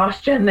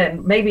exhaustion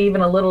and maybe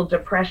even a little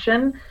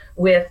depression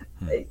with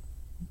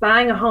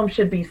buying a home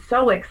should be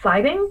so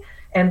exciting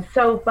and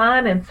so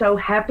fun and so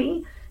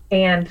happy.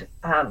 And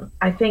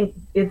I think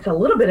it's a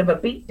little bit of a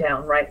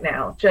beatdown right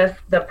now, just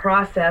the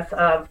process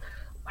of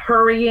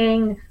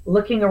hurrying,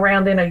 looking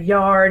around in a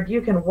yard.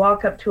 You can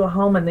walk up to a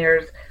home and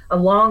there's a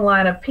long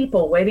line of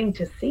people waiting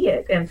to see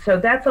it. And so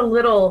that's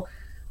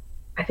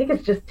I think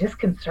it's just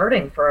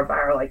disconcerting for a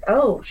buyer, like,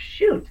 oh,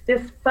 shoot,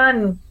 this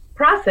fun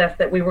process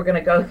that we were going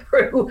to go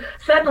through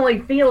suddenly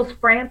feels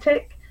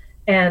frantic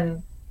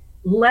and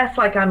less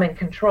like I'm in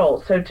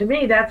control. So to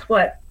me, that's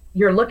what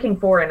you're looking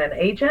for in an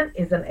agent,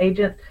 is an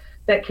agent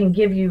that can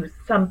give you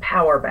some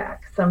power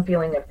back, some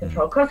feeling of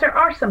control, because there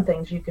are some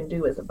things you can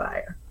do as a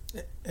buyer.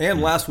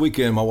 And last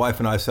weekend, my wife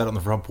and I sat on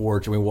the front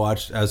porch and we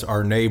watched as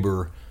our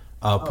neighbor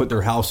put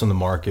their house on the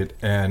market.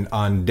 And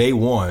on day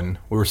one,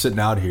 we were sitting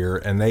out here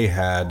and they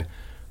had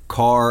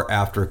car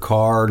after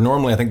car.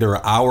 Normally, I think there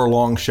are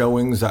hour-long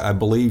showings. I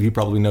believe you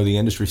probably know the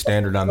industry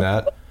standard on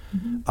that.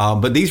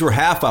 But these were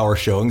half-hour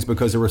showings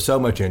because there was so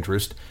much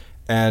interest.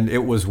 And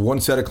it was one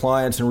set of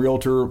clients and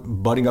realtor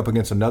butting up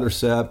against another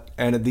set.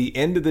 And at the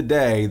end of the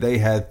day, they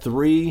had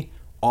 3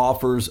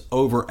 offers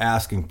over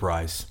asking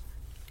price.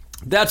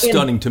 That's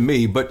stunning to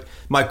me. But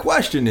my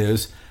question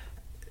is,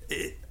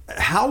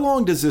 how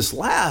long does this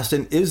last,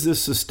 and is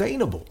this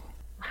sustainable?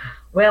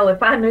 Well,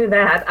 if I knew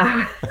that,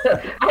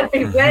 I'd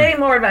be way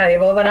more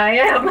valuable than I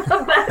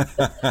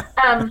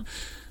am.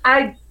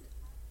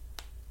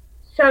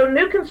 So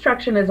new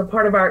construction is a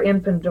part of our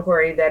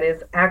inventory that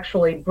is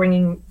actually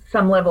bringing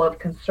some level of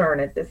concern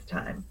at this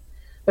time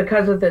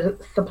because of the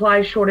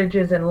supply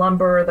shortages in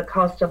lumber, the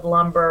cost of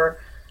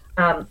lumber.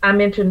 I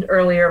mentioned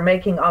earlier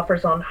making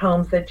offers on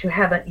homes that you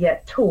haven't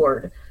yet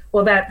toured.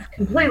 Well, that's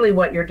completely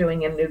what you're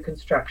doing in new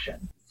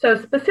construction. So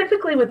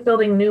specifically with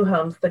building new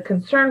homes, the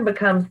concern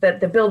becomes that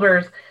the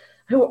builders,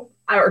 who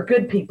are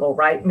good people,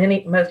 right?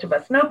 Most of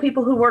us know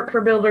people who work for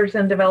builders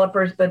and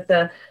developers, but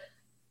the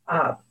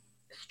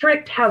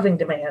strict housing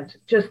demand,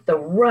 just the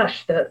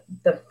rush, the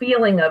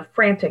feeling of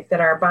frantic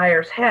that our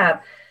buyers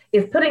have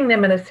is putting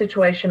them in a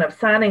situation of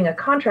signing a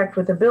contract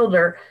with a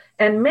builder.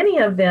 And many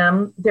of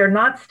them, they're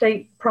not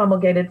state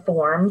promulgated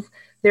forms,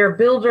 they're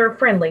builder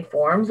friendly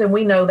forms. And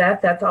we know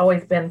that that's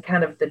always been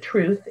kind of the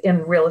truth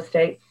in real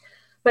estate.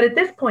 But at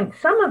this point,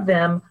 some of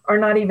them are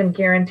not even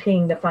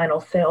guaranteeing the final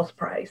sales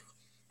price.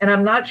 And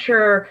I'm not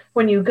sure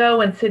when you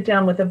go and sit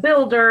down with a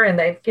builder and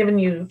they've given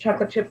you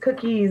chocolate chip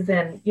cookies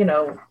and,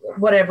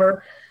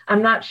 whatever,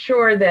 I'm not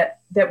sure that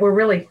we're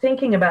really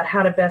thinking about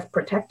how to best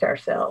protect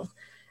ourselves.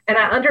 And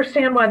I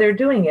understand why they're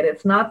doing it.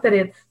 It's not that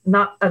it's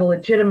not a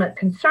legitimate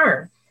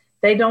concern.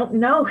 They don't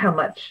know how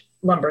much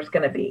lumber's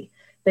going to be.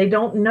 They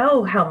don't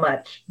know how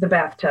much the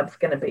bathtub's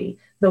going to be,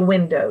 the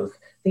windows,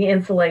 the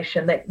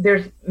insulation, that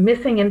there's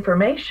missing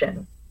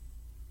information.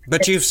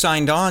 But you've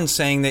signed on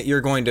saying that you're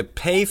going to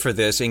pay for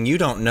this and you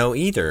don't know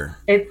either.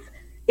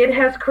 It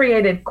has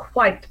created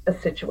quite a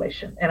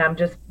situation, and I'm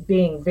just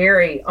being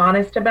very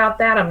honest about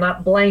that. I'm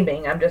not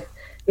blaming.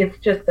 It's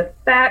just the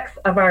facts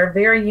of our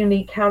very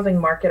unique housing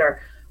market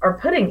are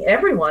putting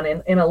everyone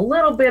in a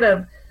little bit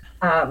of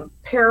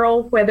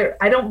peril. Whether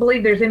I don't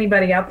believe there's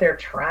anybody out there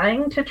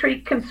trying to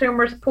treat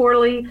consumers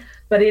poorly,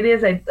 but it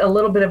is a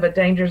little bit of a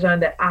danger zone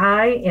that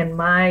I, in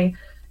my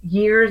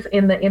years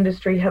in the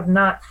industry, have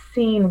not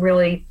seen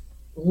really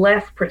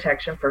less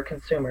protection for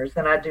consumers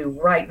than I do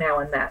right now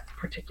in that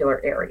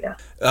particular area.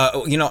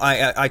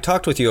 I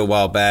talked with you a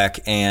while back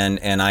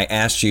and I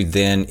asked you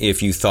then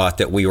if you thought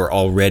that we were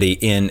already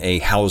in a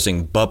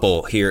housing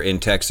bubble here in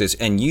Texas,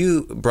 and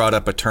you brought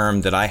up a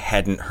term that I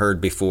hadn't heard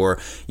before.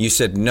 You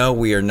said, no,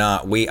 we are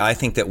not. I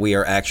think that we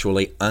are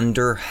actually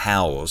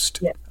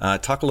underhoused. Yes.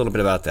 Talk a little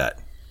bit about that.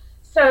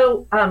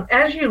 So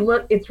as you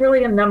look, it's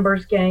really a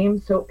numbers game.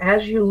 So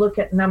as you look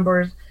at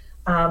numbers,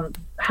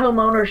 home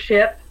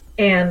ownership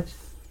and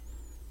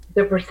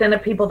the percent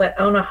of people that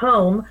own a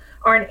home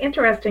are an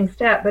interesting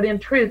stat, but in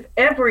truth,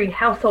 every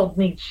household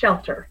needs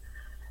shelter.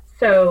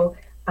 So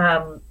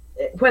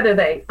whether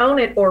they own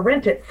it or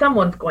rent it,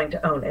 someone's going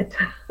to own it.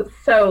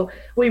 So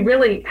we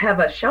really have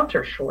a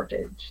shelter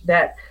shortage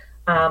that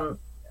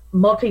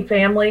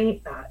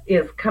multifamily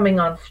is coming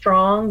on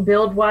strong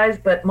build-wise,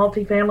 but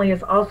multifamily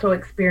is also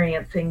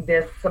experiencing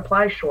this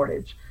supply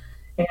shortage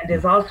and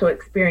is also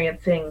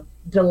experiencing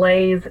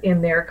delays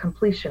in their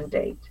completion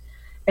date.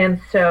 And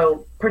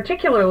so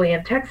particularly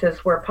in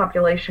Texas, where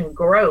population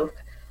growth,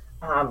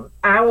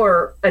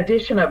 our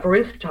addition of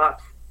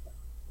rooftops,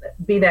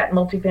 be that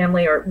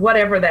multifamily or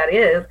whatever that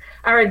is,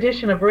 our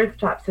addition of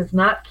rooftops is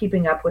not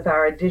keeping up with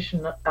our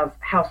addition of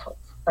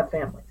households, of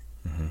families.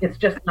 It's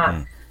just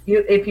not.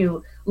 If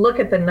you look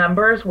at the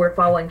numbers, we're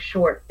falling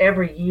short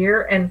every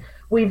year, and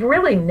we've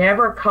really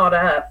never caught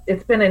up.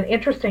 It's been an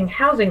interesting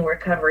housing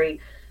recovery.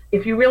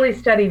 If you really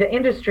study the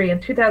industry,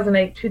 in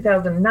 2008,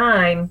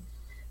 2009,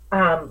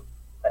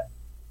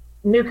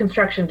 new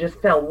construction just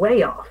fell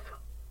way off.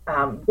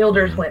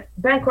 Builders went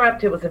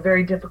bankrupt. It was a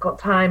very difficult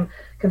time.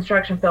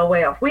 Construction fell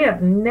way off. We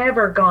have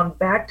never gone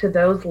back to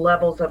those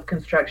levels of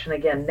construction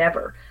again,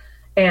 never.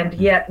 And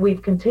yet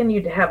we've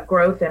continued to have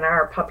growth in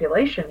our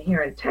population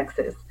here in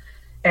Texas.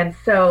 And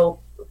so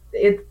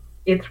it's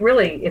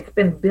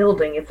been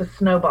building. It's a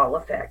snowball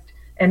effect.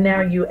 And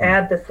now you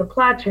add the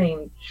supply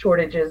chain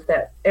shortages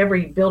that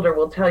every builder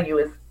will tell you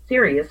is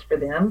serious for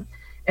them,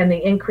 and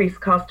the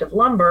increased cost of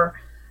lumber.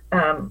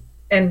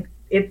 And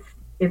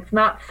it's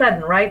not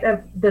sudden, right?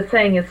 The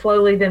saying is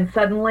slowly then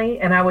suddenly,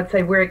 and I would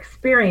say we're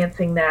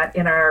experiencing that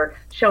in our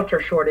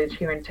shelter shortage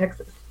here in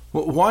Texas.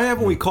 Well, why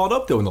haven't we caught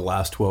up though in the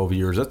last 12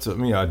 years? That's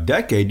a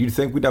decade. You'd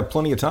think we'd have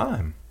plenty of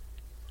time.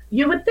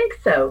 You would think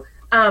so.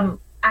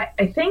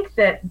 I think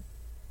that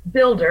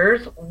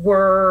builders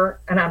were,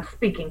 and I'm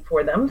speaking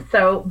for them,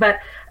 but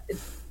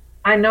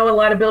I know a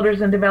lot of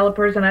builders and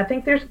developers, and I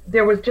think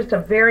there was just a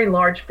very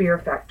large fear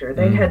factor.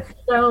 They had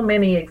so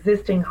many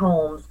existing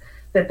homes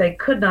that they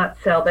could not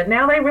sell, that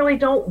now they really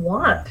don't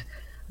want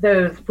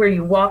those where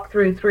you walk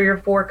through 3 or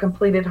 4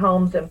 completed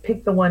homes and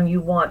pick the one you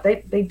want.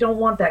 They don't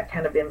want that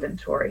kind of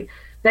inventory.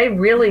 They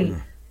really,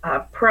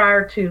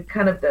 prior to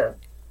kind of the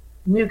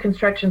new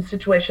construction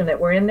situation that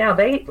we're in now,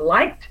 they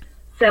liked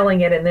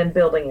selling it and then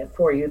building it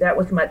for you. That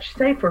was much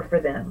safer for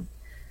them.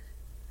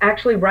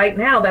 Actually, right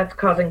now, that's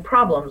causing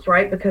problems,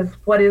 right? Because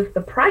what is the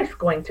price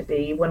going to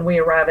be when we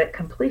arrive at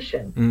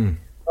completion?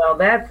 Well,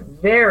 that's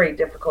very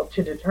difficult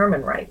to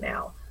determine right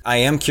now. I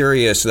am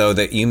curious, though,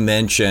 that you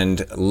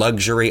mentioned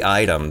luxury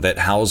item, that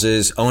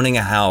owning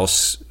a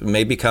house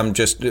may become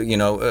just,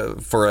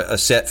 for a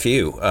set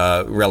few,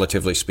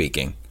 relatively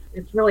speaking.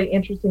 It's really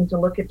interesting to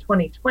look at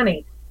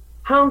 2020.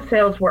 Home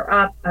sales were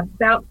up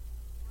about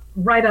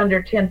right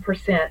under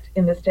 10%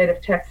 in the state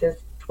of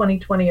Texas,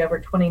 2020 over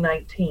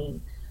 2019.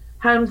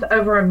 Homes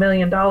over $1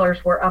 million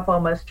were up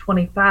almost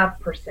 25%,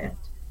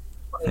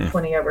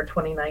 2020 over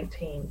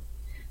 2019.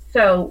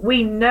 So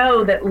we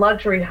know that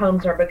luxury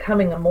homes are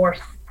becoming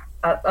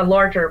a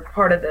larger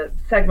part of the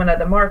segment of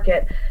the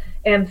market.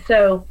 And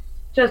so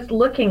just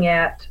looking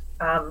at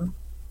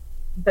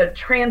the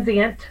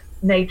transient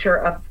nature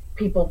of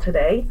people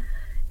today,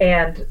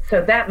 and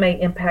so that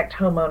may impact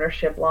home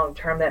ownership long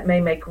term. That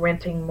may make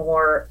renting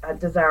more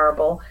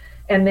desirable.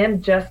 And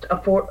then just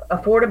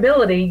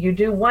affordability, you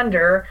do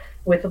wonder,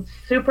 with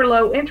super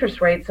low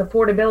interest rates,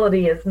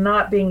 affordability is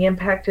not being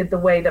impacted the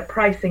way that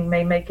pricing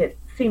may make it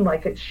seem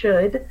like it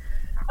should.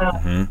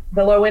 The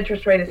low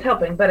interest rate is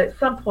helping, but at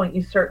some point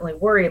you certainly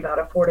worry about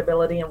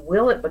affordability, and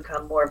will it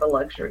become more of a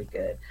luxury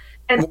good?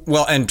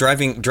 And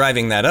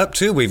driving that up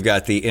too, we've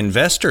got the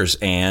investors,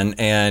 Anne,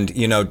 and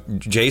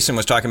Jason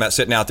was talking about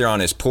sitting out there on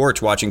his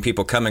porch watching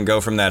people come and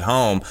go from that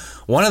home.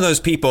 One of those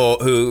people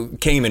who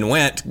came and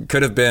went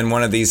could have been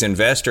one of these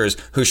investors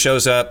who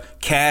shows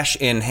up cash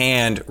in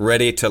hand,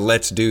 ready to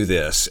let's do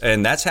this.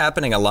 And that's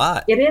happening a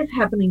lot. It is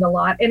happening a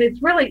lot. And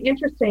it's really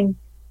interesting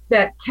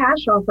that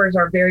cash offers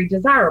are very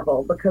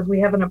desirable because we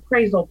have an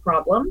appraisal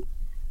problem.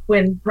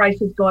 When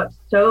prices go up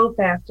so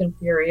fast and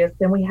furious,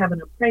 then we have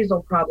an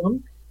appraisal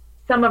problem.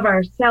 Some of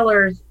our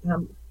sellers,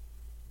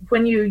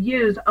 when you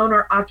use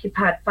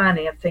owner-occupied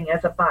financing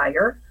as a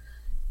buyer,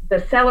 the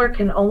seller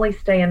can only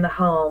stay in the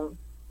home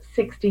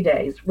 60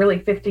 days, really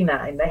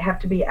 59. They have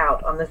to be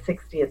out on the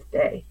 60th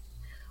day.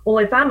 Well,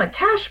 if I'm a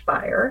cash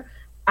buyer,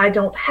 I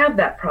don't have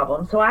that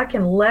problem. So I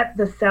can let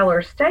the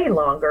seller stay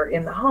longer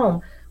in the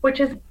home,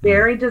 which is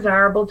very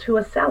desirable to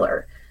a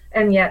seller.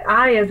 And yet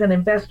I, as an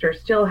investor,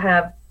 still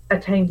have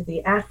attained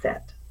the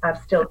asset. I've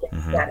still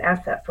gained that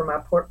asset for my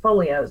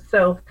portfolio.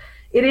 So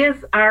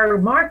our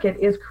market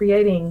is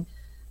creating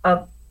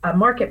a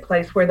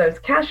marketplace where those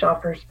cash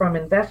offers from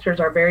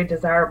investors are very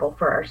desirable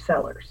for our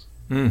sellers.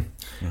 And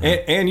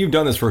you've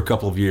done this for a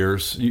couple of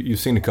years. You've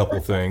seen a couple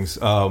of things.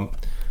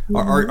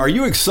 Are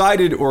you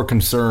excited or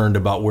concerned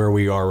about where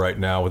we are right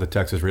now with the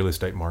Texas real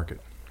estate market?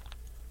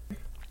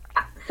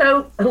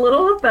 So a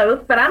little of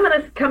both, but I'm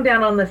going to come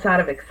down on the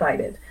side of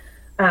excited.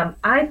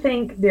 I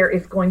think there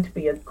is going to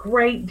be a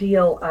great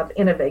deal of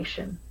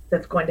innovation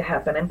that's going to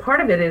happen. And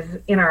part of it is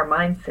in our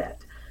mindset.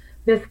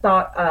 this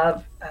thought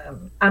of,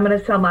 I'm going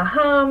to sell my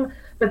home,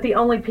 but the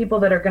only people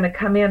that are going to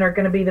come in are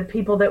going to be the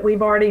people that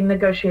we've already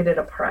negotiated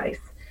a price.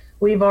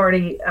 We've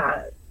already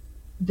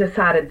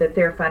decided that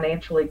they're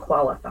financially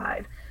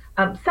qualified.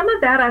 Some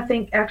of that, I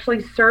think,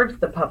 actually serves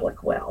the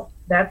public well.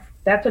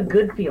 That's a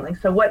good feeling.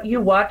 So what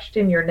you watched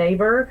in your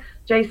neighbor,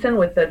 Jason,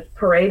 with the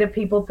parade of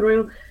people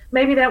through,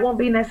 maybe that won't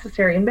be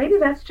necessary. And maybe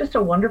that's just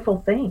a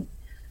wonderful thing.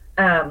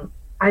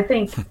 I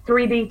think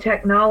 3D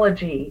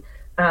technology,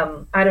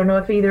 I don't know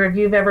if either of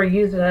you have ever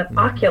used an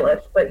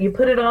Oculus, but you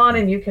put it on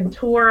and you can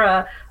tour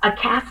a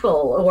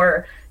castle,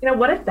 or,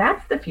 what if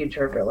that's the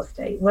future of real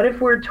estate? What if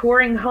we're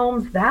touring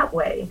homes that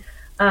way?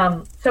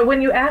 So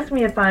when you ask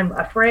me if I'm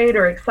afraid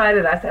or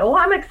excited, I say,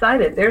 I'm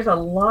excited. There's a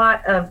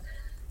lot of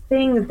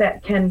things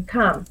that can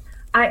come.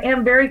 I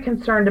am very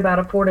concerned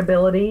about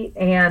affordability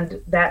and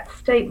that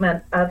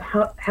statement of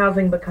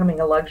housing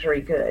becoming a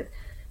luxury good.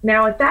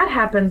 Now, if that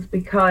happens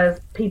because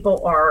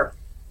people are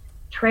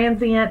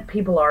transient,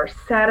 people are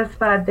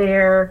satisfied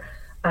there,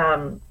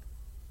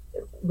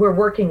 we're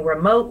working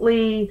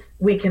remotely,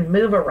 we can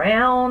move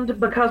around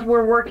because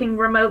we're working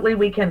remotely,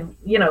 we can,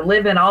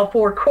 live in all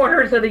four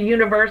corners of the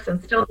universe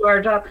and still do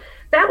our job,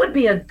 that would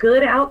be a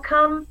good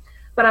outcome.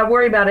 But I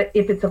worry about it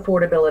if it's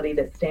affordability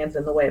that stands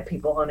in the way of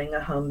people owning a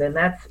home, then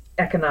that's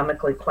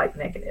economically quite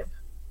negative.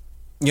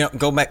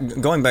 Going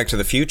back to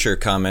the future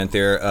comment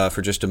there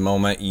for just a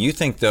moment, you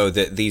think, though,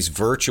 that these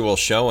virtual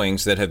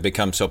showings that have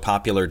become so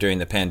popular during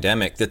the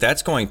pandemic,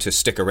 that's going to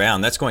stick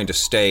around, that's going to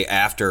stay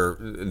after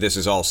this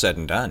is all said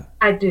and done?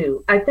 I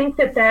do. I think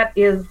that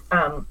is,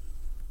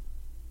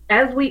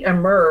 as we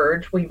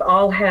emerge, we've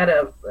all had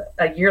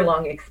a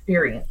year-long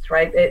experience,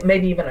 right?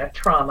 Maybe even a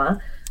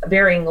trauma,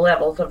 varying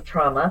levels of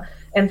trauma.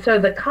 And so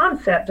the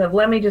concept of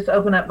let me just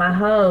open up my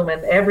home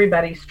and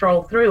everybody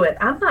stroll through it,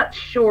 I'm not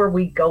sure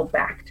we go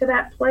back to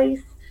that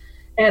place.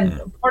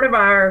 And part of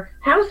our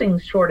housing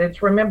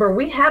shortage, remember,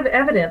 we have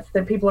evidence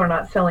that people are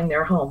not selling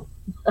their home.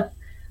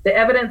 The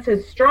evidence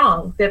is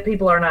strong that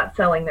people are not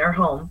selling their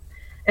home.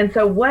 And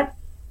so what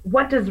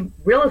does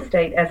real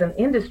estate as an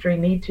industry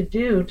need to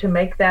do to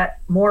make that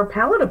more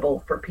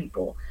palatable for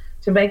people,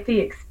 to make the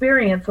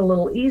experience a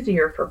little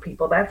easier for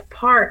people? That's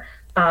part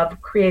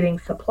of creating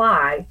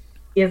supply,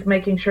 is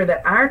making sure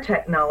that our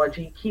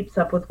technology keeps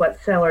up with what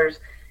sellers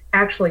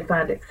actually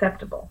find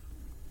acceptable.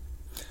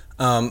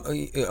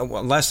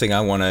 Last thing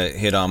I want to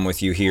hit on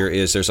with you here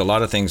is there's a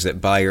lot of things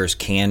that buyers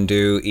can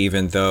do,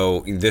 even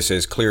though this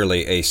is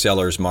clearly a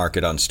seller's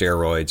market on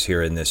steroids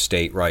here in this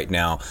state right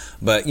now.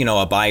 But,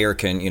 a buyer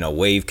can,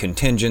 waive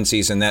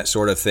contingencies and that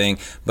sort of thing.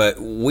 But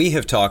we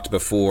have talked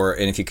before,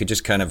 and if you could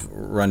just kind of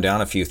run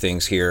down a few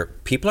things here,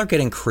 people are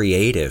getting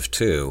creative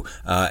too,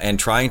 and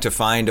trying to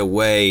find a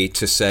way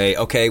to say,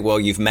 okay,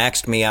 well, you've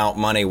maxed me out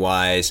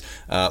money-wise.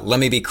 Let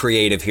me be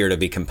creative here to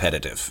be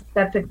competitive.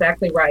 That's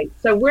exactly right.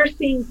 So we're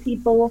seeing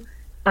people,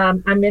 I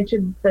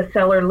mentioned the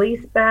seller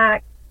lease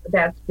back.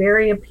 That's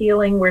very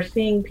appealing. We're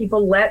seeing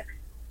people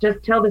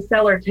just tell the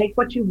seller, take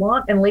what you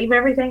want and leave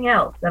everything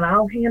else, and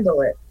I'll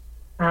handle it.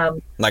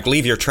 Like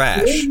leave your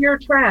trash. Leave your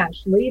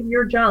trash. Leave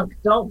your junk.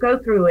 Don't go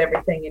through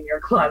everything in your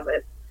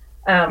closet.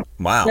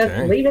 Wow.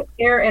 Just leave it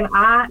there, and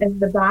I, as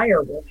the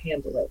buyer, will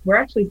handle it. We're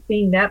actually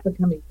seeing that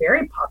becoming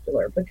very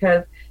popular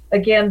because,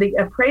 again, the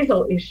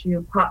appraisal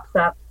issue pops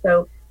up.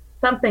 So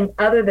something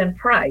other than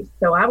price.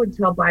 So I would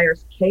tell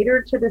buyers,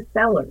 cater to the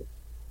seller.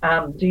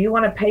 Do you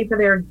want to pay for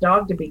their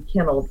dog to be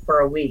kenneled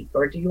for a week,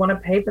 or do you want to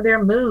pay for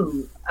their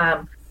move?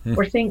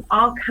 We're seeing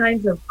all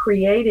kinds of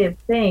creative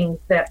things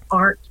that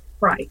aren't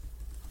price.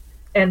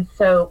 And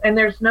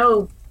there's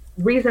no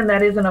reason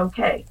that isn't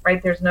okay,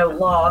 right? There's no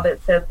law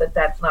that says that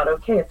that's not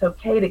okay. It's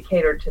okay to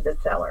cater to the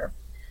seller.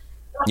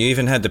 You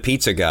even had the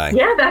pizza guy.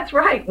 Yeah, that's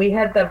right. We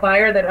had the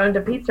buyer that owned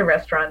a pizza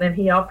restaurant, and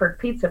he offered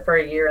pizza for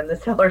a year, and the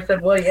seller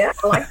said, well, yeah,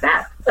 I like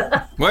that.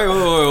 Wait.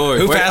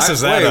 Who passes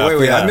that up?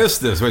 Wait, I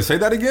missed this. Wait, say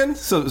that again?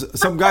 So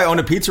some guy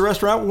owned a pizza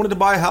restaurant, wanted to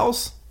buy a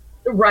house?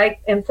 Right,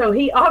 and so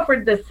he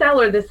offered the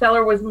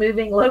seller was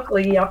moving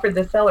locally, he offered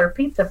the seller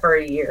pizza for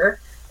a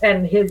year,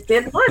 and his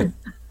bid won.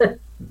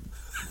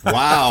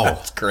 Wow.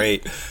 That's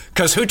great.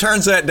 Because who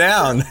turns that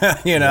down,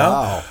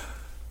 Wow.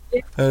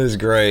 That is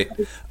great.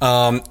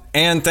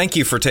 Anne, thank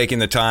you for taking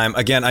the time.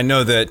 Again, I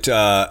know that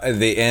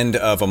the end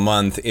of a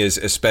month is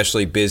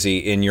especially busy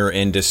in your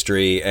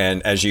industry,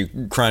 and as you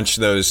crunch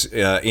those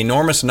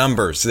enormous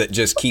numbers that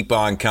just keep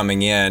on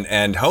coming in,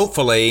 and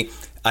hopefully,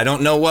 I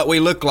don't know what we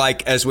look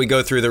like as we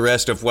go through the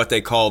rest of what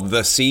they call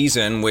the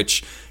season,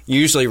 which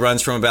usually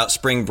runs from about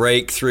spring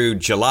break through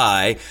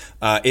July.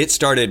 It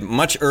started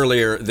much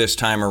earlier this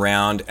time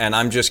around, and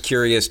I'm just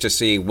curious to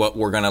see what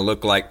we're going to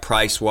look like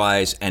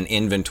price-wise and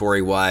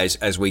inventory-wise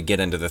as we get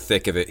into the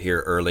thick of it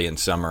here early in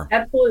summer.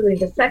 Absolutely.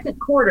 The second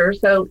quarter,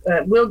 so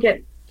we'll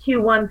get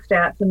Q1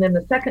 stats, and then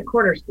the second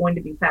quarter is going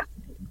to be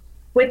fascinating.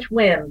 Which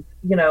wins,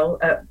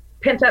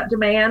 pent-up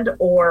demand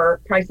or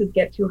prices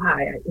get too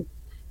high? It's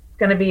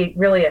going to be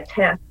really a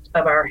test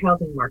of our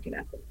housing market,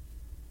 I think.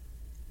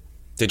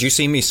 Did you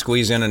see me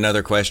squeeze in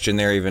another question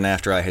there even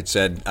after I had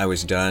said I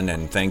was done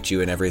and thanked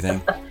you and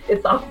everything?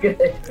 It's all good.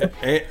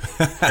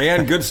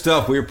 And good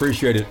stuff. We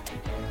appreciate it.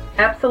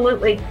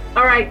 Absolutely.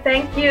 All right.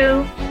 Thank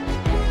you.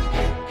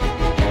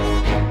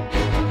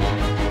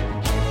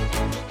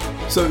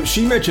 So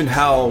she mentioned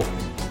how,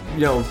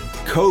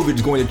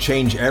 COVID's going to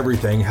change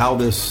everything, how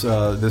this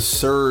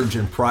surge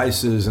in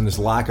prices and this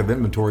lack of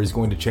inventory is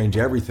going to change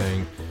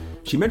everything.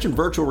 She mentioned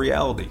virtual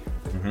reality.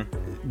 Mm-hmm.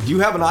 Do you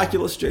have an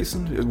Oculus,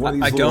 Jason? One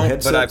of these little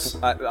headsets?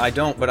 I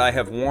don't, but I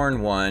have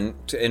worn one,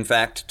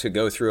 to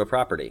go through a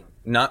property.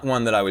 Not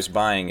one that I was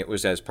buying. It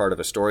was as part of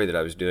a story that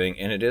I was doing,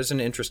 and it is an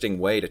interesting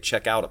way to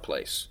check out a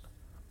place.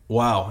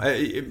 Wow.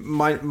 I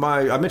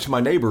mentioned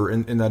my neighbor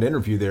in that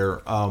interview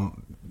there.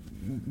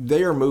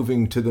 They are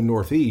moving to the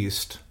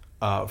Northeast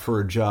for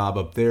a job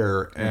up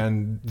there,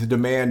 and the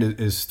demand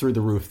is through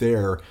the roof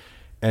there.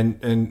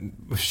 And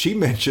she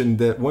mentioned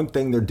that one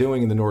thing they're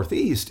doing in the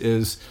Northeast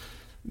is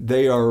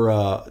they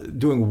are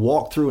doing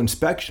walkthrough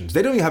inspections.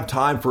 They don't even have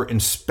time for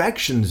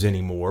inspections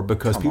anymore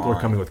because people are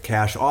coming with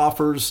cash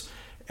offers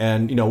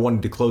and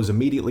wanting to close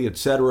immediately, et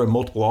cetera,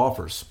 multiple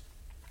offers.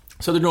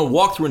 So they're doing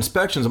walkthrough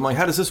inspections. I'm like,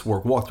 how does this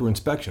work, walkthrough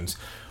inspections?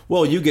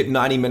 Well, you get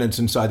 90 minutes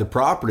inside the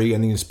property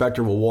and the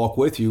inspector will walk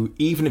with you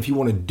even if you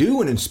want to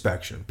do an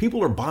inspection.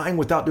 People are buying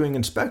without doing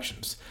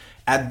inspections.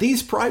 At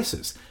these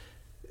prices,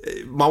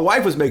 my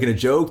wife was making a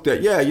joke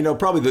that,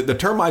 probably the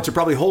termites are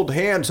probably holding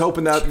hands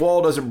hoping that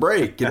wall doesn't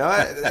break.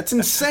 That's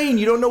insane.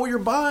 You don't know what you're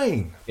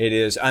buying. It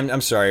is.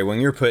 I'm sorry.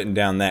 When you're putting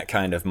down that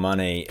kind of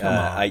money,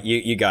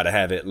 you got to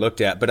have it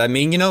looked at. But I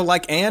mean,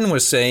 like Anne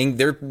was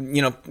saying,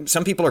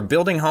 some people are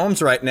building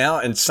homes right now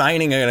and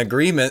signing an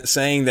agreement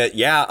saying that,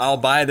 yeah, I'll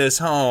buy this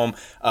home,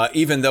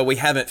 even though we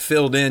haven't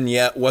filled in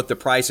yet what the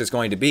price is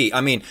going to be.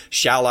 I mean,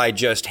 shall I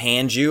just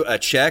hand you a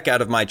check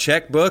out of my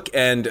checkbook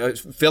and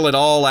fill it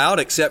all out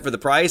except for the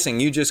price?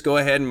 And you just go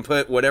ahead and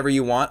put whatever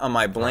you want on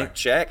my blank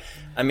check?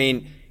 I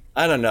mean,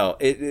 I don't know.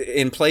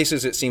 In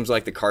places, it seems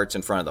like the cart's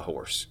in front of the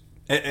horse.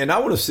 And I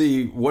want to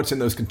see what's in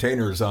those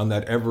containers on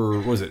that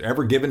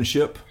Ever Given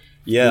ship?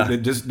 Yeah. They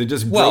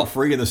just broke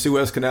free in the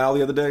Suez Canal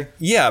the other day?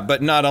 Yeah,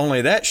 but not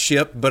only that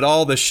ship, but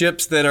all the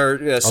ships that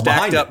are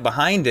stacked up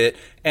behind it.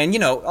 And,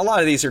 a lot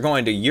of these are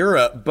going to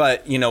Europe,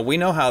 but, we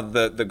know how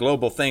the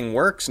global thing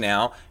works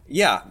now.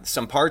 Yeah,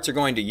 some parts are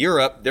going to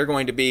Europe. They're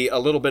going to be a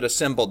little bit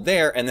assembled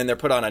there, and then they're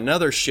put on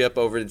another ship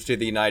over to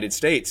the United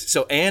States.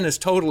 So Anne is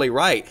totally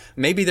right.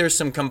 Maybe there's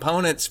some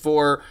components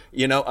for,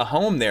 a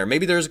home there.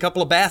 Maybe there's a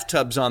couple of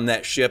bathtubs on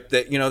that ship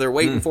that, they're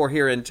waiting for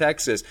here in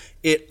Texas.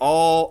 It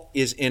all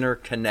is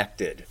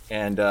interconnected.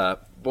 And,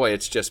 boy,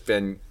 it's just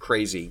been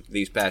crazy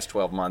these past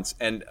 12 months.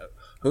 And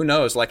who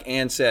knows? Like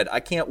Anne said, I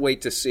can't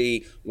wait to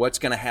see what's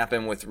going to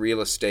happen with real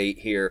estate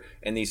here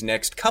in these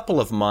next couple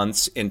of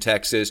months in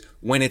Texas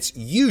when it's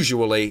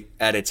usually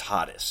at its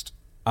hottest.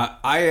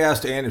 I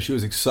asked Anne if she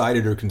was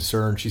excited or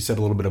concerned. She said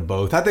a little bit of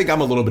both. I think I'm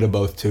a little bit of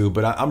both too,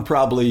 but I'm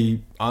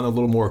probably on a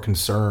little more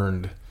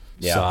concerned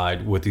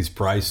side with these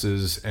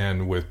prices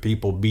and with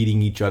people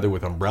beating each other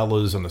with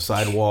umbrellas on the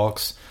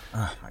sidewalks.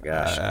 Oh my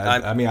gosh.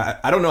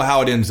 I don't know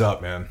how it ends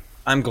up, man.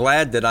 I'm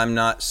glad that I'm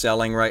not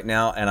selling right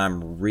now, and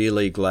I'm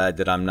really glad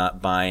that I'm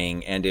not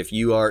buying. And if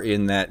you are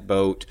in that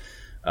boat,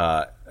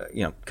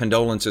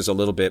 condolences a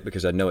little bit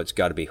because I know it's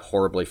got to be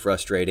horribly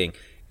frustrating.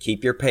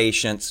 Keep your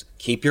patience.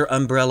 Keep your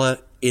umbrella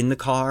in the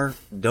car.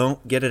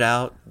 Don't get it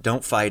out.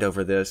 Don't fight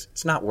over this.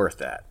 It's not worth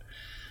that.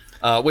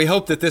 We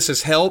hope that this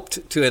has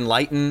helped to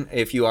enlighten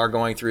if you are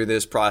going through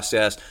this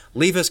process.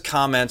 Leave us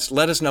comments.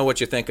 Let us know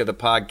what you think of the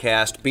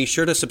podcast. Be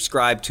sure to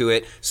subscribe to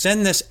it.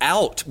 Send this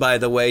out, by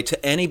the way,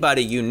 to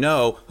anybody you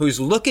know who's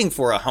looking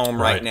for a home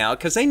right now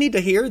because they need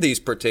to hear these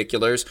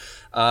particulars.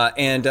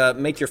 And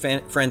make your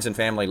friends and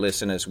family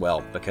listen as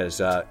well because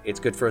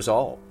it's good for us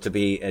all to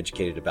be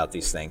educated about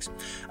these things.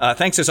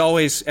 Thanks as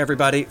always,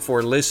 everybody,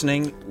 for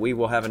listening. We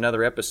will have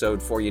another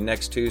episode for you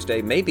next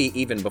Tuesday, maybe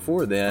even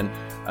before then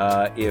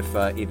if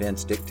events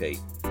dictate.